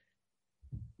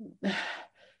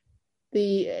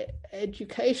 the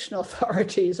educational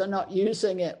authorities are not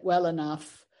using it well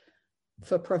enough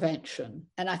for prevention.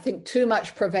 And I think too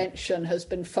much prevention has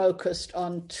been focused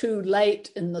on too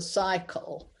late in the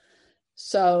cycle.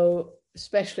 So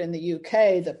especially in the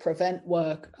UK, the prevent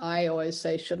work, I always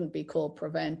say, shouldn't be called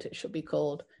prevent, it should be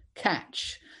called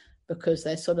catch, because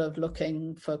they're sort of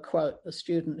looking for, quote, the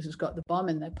student who's got the bomb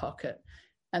in their pocket.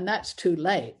 And that's too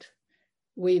late.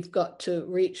 We've got to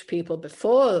reach people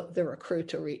before the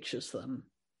recruiter reaches them,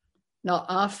 not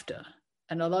after.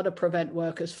 And a lot of prevent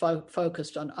work is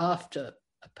focused on after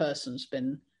a person's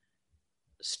been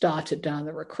started down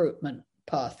the recruitment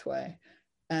pathway.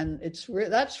 And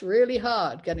that's really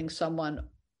hard, getting someone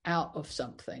out of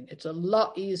something. It's a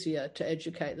lot easier to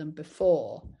educate them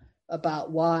before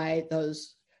about why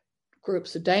those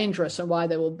groups are dangerous and why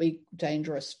they will be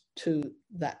dangerous to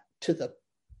the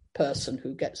person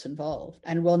who gets involved,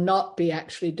 and will not be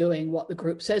actually doing what the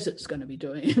group says it's going to be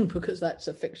doing, because that's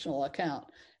a fictional account.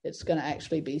 It's going to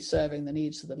actually be serving the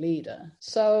needs of the leader.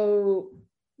 So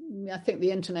I think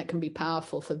the internet can be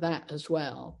powerful for that as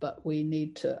well, but we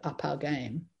need to up our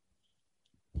game.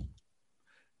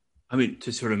 I mean,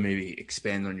 to sort of maybe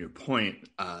expand on your point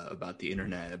about the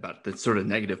internet, about the sort of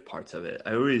negative parts of it,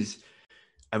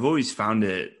 I've always found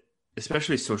it,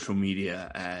 especially social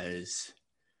media, as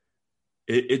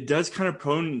it does kind of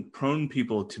prone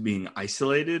people to being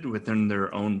isolated within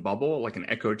their own bubble, like an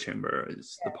echo chamber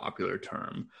is the popular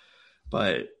term.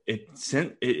 But it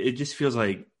just feels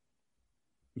like,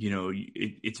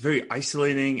 it's very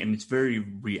isolating and it's very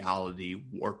reality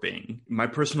warping. My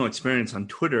personal experience on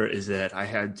Twitter is that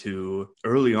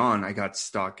early on, I got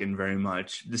stuck in very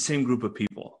much the same group of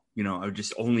people. I would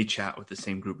just only chat with the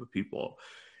same group of people.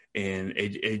 And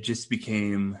it just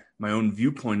became, my own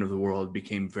viewpoint of the world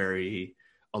became very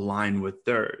aligned with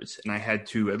theirs. And I had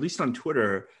to, at least on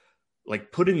Twitter,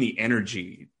 like put in the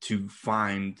energy to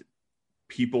find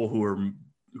people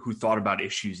who thought about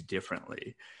issues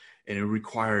differently. And it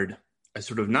required a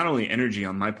sort of not only energy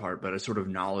on my part, but a sort of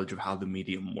knowledge of how the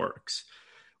medium works,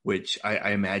 which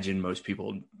I imagine most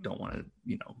people don't want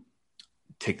to,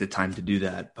 take the time to do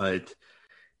that. But,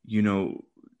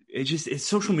 it's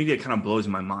social media kind of blows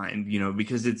my mind,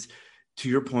 because it's, to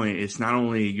your point,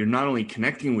 you're not only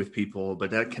connecting with people,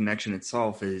 but that connection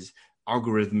itself is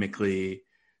algorithmically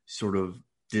sort of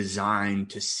designed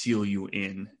to seal you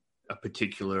in a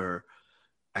particular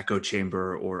echo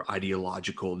chamber or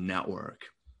ideological network.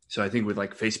 So I think with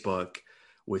like Facebook,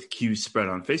 with cues spread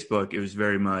on Facebook, it was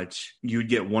very much, you'd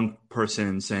get one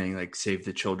person saying like save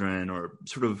the children, or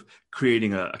sort of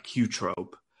creating a Q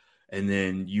trope. And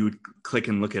then you would click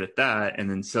and look at that. And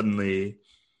then suddenly,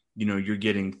 you're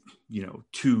getting,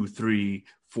 2, 3,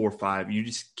 4, 5. You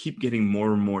just keep getting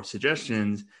more and more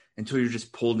suggestions until you're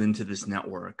just pulled into this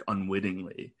network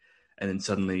unwittingly. And then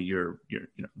suddenly you're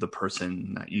the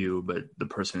person, not you, but the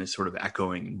person is sort of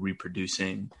echoing and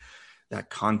reproducing that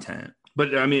content.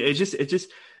 But I mean, it's just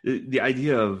the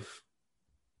idea of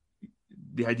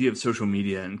social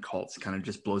media and cults kind of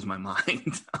just blows my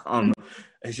mind.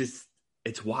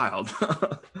 It's wild.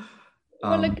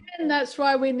 Well, again, that's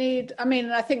why we need,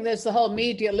 I think there's the whole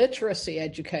media literacy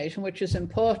education, which is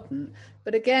important.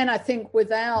 But again, I think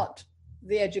without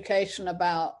the education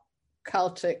about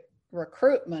cultic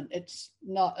recruitment, it's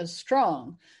not as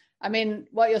strong.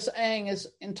 What you're saying is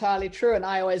entirely true. And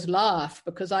I always laugh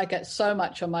because I get so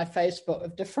much on my Facebook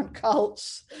of different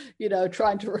cults,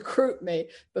 trying to recruit me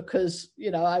because,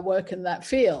 I work in that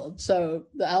field. So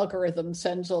the algorithm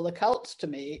sends all the cults to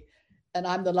me. and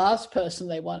I'm the last person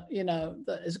they want,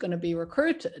 that is going to be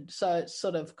recruited. So it's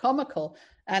sort of comical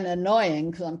and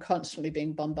annoying because I'm constantly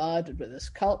being bombarded with this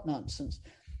cult nonsense.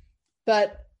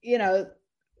 But,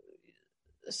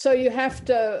 so you have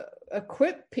to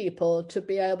equip people to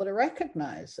be able to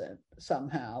recognize it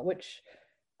somehow, which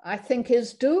I think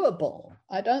is doable.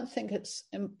 I don't think it's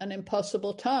an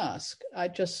impossible task. I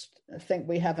just think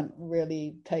we haven't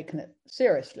really taken it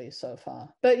seriously so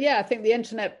far. But yeah, I think the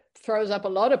internet throws up a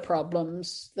lot of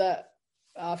problems that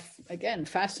are, again,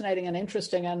 fascinating and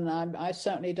interesting. And I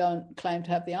certainly don't claim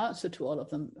to have the answer to all of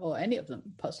them, or any of them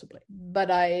possibly. But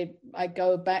I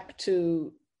go back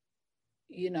to,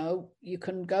 you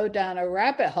can go down a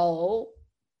rabbit hole,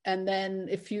 and then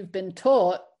if you've been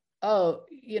taught,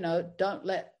 don't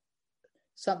let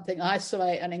something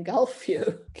isolate and engulf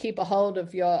you, keep a hold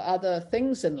of your other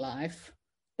things in life,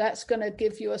 that's going to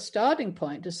give you a starting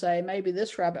point to say, maybe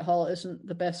this rabbit hole isn't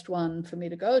the best one for me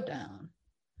to go down.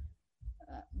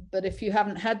 But if you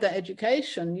haven't had that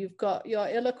education, you're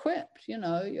ill-equipped,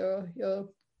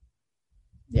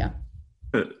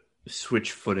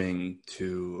 Switch footing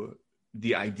to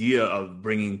the idea of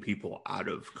bringing people out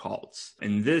of cults.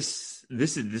 And this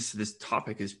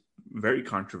topic is very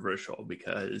controversial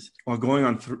because while going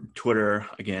on Twitter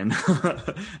again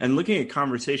and looking at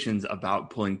conversations about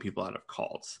pulling people out of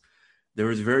cults, there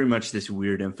was very much this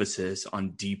weird emphasis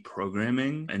on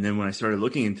deprogramming. And then when I started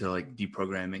looking into like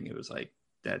deprogramming, it was like,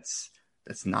 that's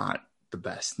not the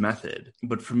best method.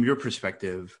 But from your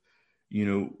perspective,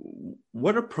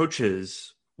 what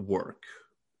approaches work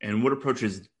and what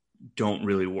approaches don't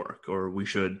really work, or we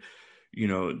should,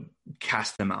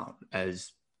 cast them out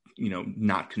as,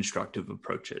 not constructive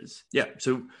approaches. Yeah.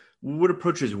 So what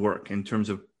approaches work in terms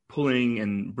of pulling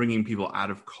and bringing people out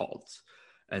of cults?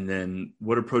 And then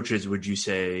what approaches would you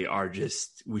say are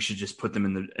we should just put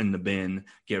them in the bin,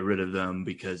 get rid of them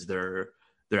because they're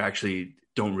actually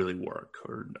don't really work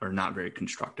or are not very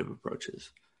constructive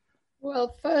approaches?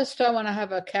 Well, first I want to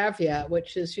have a caveat,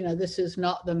 which is, this is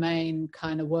not the main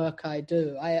kind of work I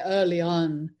do. I early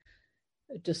on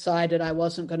decided I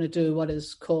wasn't going to do what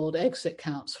is called exit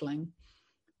counseling.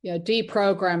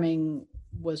 Deprogramming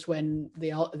was when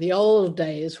the old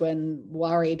days when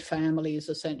worried families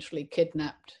essentially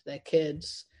kidnapped their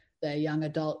kids, their young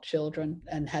adult children,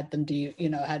 and had them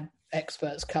had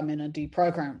experts come in and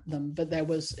deprogram them. But it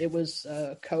was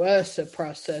a coercive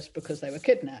process because they were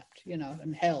kidnapped,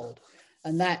 and held.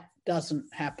 And that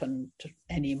doesn't happen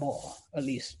anymore. At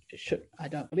least it should. I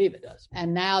don't believe it does.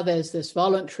 And now there's this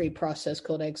voluntary process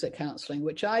called exit counseling,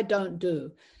 which I don't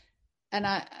do. And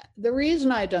the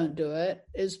reason I don't do it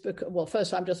is because, well,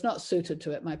 first, I'm just not suited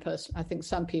to it. I think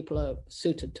some people are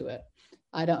suited to it.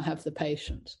 I don't have the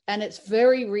patience. And it's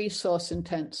very resource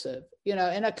intensive. In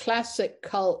a classic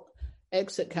cult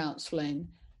exit counseling,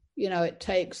 it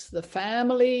takes the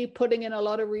family putting in a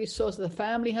lot of resources. The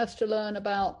family has to learn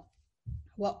about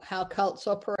how cults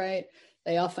operate.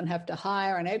 They often have to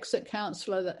hire an exit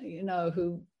counselor that,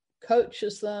 who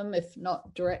coaches them, if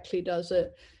not directly does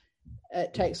it.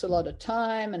 It takes a lot of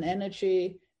time and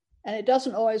energy, and it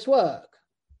doesn't always work.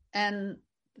 And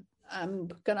I'm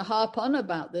going to harp on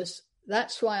about this.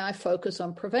 That's why I focus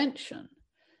on prevention,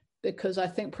 because I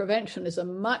think prevention is of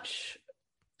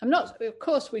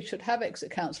course we should have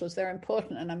exit counselors. They're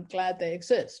important, and I'm glad they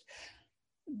exist.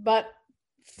 But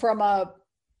from a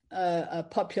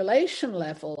population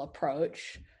level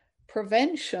approach,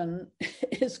 prevention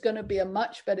is going to be a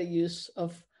much better use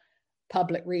of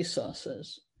public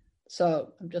resources.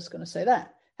 So I'm just going to say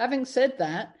that. Having said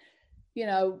that,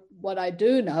 what I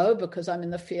do know, because I'm in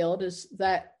the field, is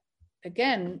that,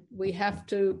 again, we have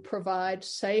to provide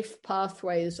safe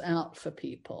pathways out for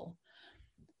people.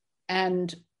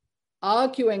 And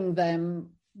arguing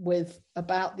them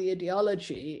about the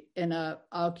ideology in an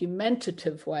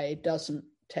argumentative way doesn't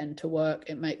tend to work.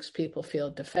 It makes people feel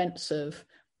defensive,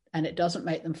 and it doesn't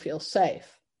make them feel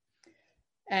safe.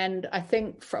 And I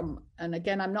think and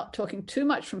again, I'm not talking too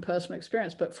much from personal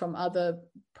experience, but from other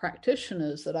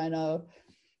practitioners that I know,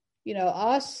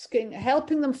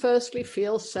 helping them firstly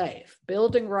feel safe,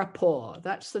 building rapport.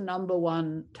 That's the number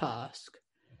one task,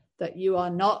 that you are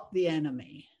not the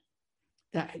enemy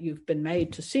that you've been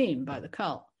made to seem by the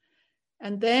cult.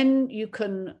 And then you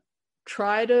can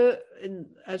try to,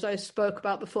 as I spoke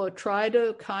about before, try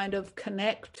to kind of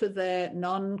connect to their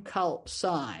non-cult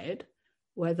side,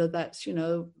 whether that's,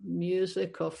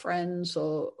 music or friends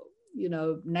or,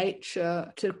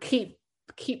 nature, to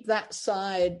keep that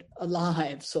side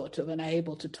alive, sort of, and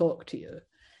able to talk to you.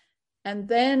 And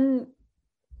then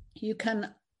you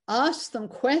can ask them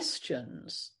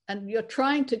questions, and you're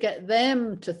trying to get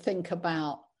them to think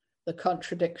about the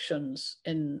contradictions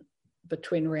in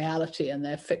between reality and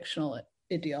their fictional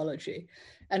ideology,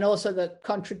 and also the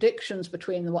contradictions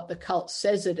between what the cult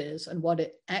says it is and what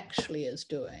it actually is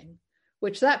doing,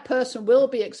 which that person will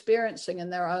be experiencing in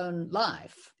their own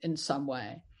life in some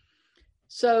way.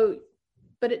 So,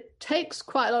 but it takes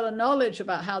quite a lot of knowledge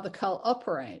about how the cult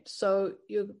operates. So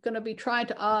you're going to be trying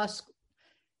to ask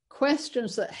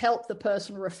questions that help the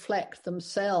person reflect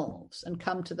themselves and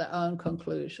come to their own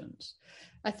conclusions.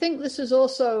 I think this is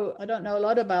also, I don't know a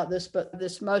lot about this, but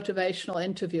this motivational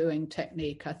interviewing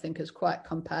technique, I think, is quite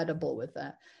compatible with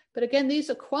that. But again,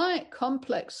 these are quite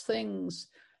complex things.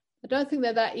 I don't think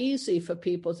they're that easy for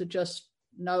people to just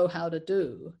know how to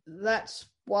do. That's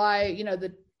why,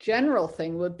 the general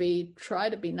thing would be try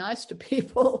to be nice to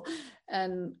people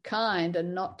and kind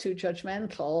and not too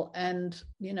judgmental, and,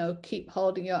 keep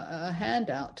holding your hand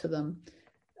out to them.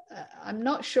 I'm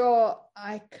not sure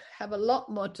I have a lot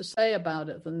more to say about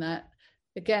it than that.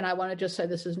 Again, I want to just say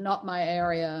this is not my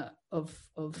area of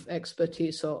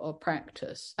expertise or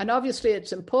practice. And obviously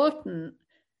it's important,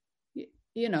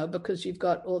 because you've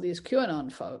got all these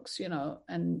QAnon folks,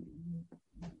 and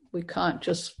we can't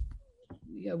just,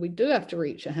 we do have to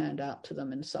reach a hand out to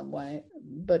them in some way,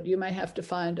 but you may have to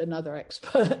find another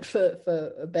expert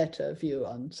for a better view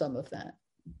on some of that.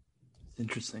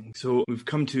 Interesting. So we've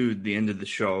come to the end of the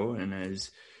show, and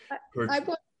as I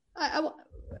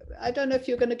don't know if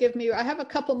you're going to give me. I have a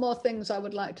couple more things I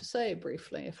would like to say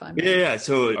briefly, if I may. Yeah.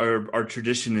 So our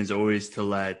tradition is always to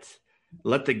let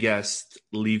the guest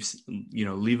leave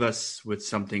us with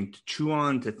something to chew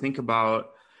on, to think about,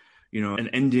 an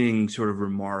ending sort of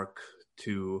remark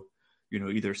to,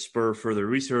 either spur further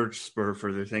research, spur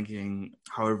further thinking,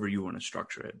 however you want to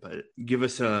structure it. But give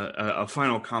us a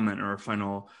final comment or a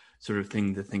final sort of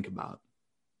thing to think about.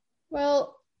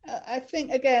 Well, I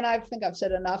think I've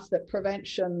said enough that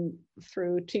prevention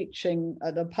through teaching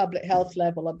at a public health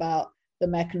level about the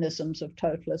mechanisms of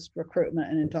totalist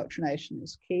recruitment and indoctrination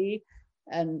is key.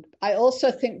 And I also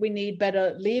think we need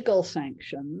better legal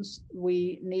sanctions.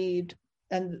 We need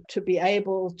to be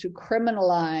able to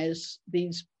criminalize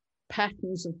these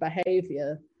patterns of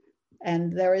behavior.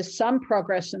 And there is some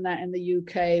progress in that in the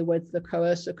UK with the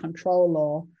coercive control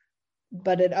law,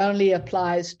 but it only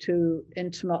applies to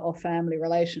intimate or family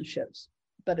relationships.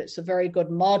 But it's a very good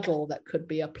model that could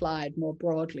be applied more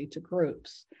broadly to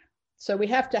groups. So we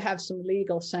have to have some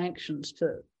legal sanctions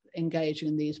to engage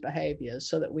in these behaviors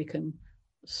so that we can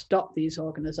stop these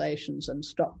organizations and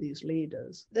stop these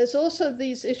leaders. There's also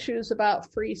these issues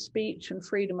about free speech and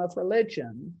freedom of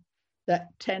religion that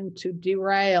tend to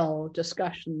derail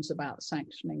discussions about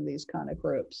sanctioning these kind of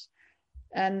groups.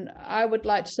 And I would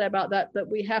like to say about that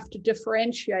we have to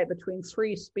differentiate between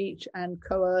free speech and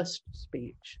coerced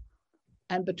speech,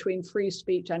 and between free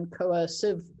speech and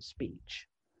coercive speech.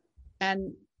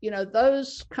 And,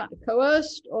 those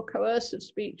coerced or coercive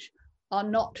speech are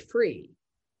not free,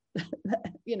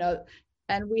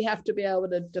 and we have to be able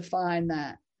to define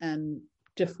that and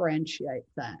differentiate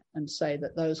that and say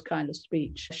that those kind of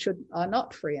speech are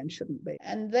not free and shouldn't be.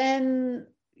 And then,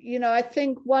 I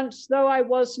think though I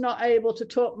was not able to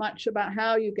talk much about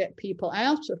how you get people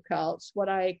out of cults,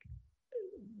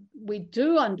 we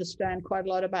do understand quite a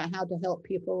lot about how to help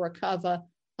people recover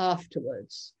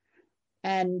afterwards.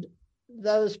 And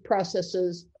those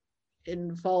processes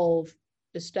involve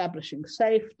establishing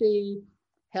safety,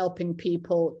 helping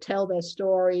people tell their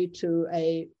story to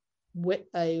a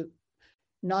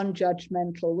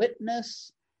non-judgmental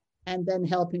witness, and then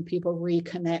helping people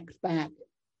reconnect back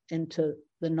into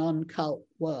the non-cult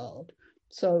world.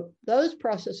 So those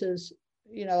processes,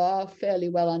 are fairly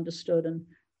well understood,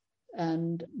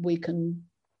 and we can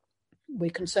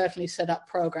certainly set up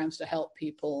programs to help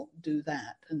people do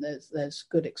that. And there's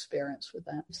good experience with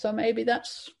that. So maybe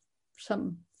that's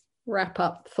some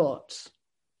wrap-up thoughts.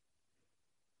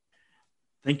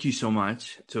 Thank you so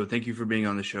much. So thank you for being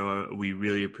on the show. We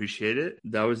really appreciate it.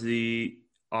 That was the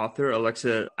author,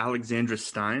 Alexandra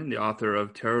Stein, the author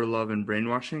of Terror, Love, and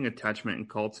Brainwashing, Attachment in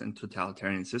Cults and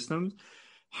Totalitarian Systems.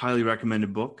 Highly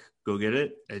recommended book. Go get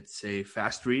it. It's a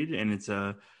fast read, and it's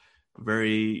a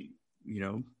very,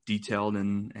 detailed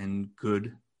and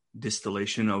good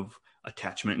distillation of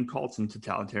attachment in cults and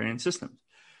totalitarian systems.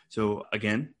 So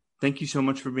again, thank you so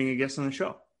much for being a guest on the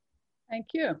show. Thank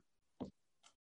you.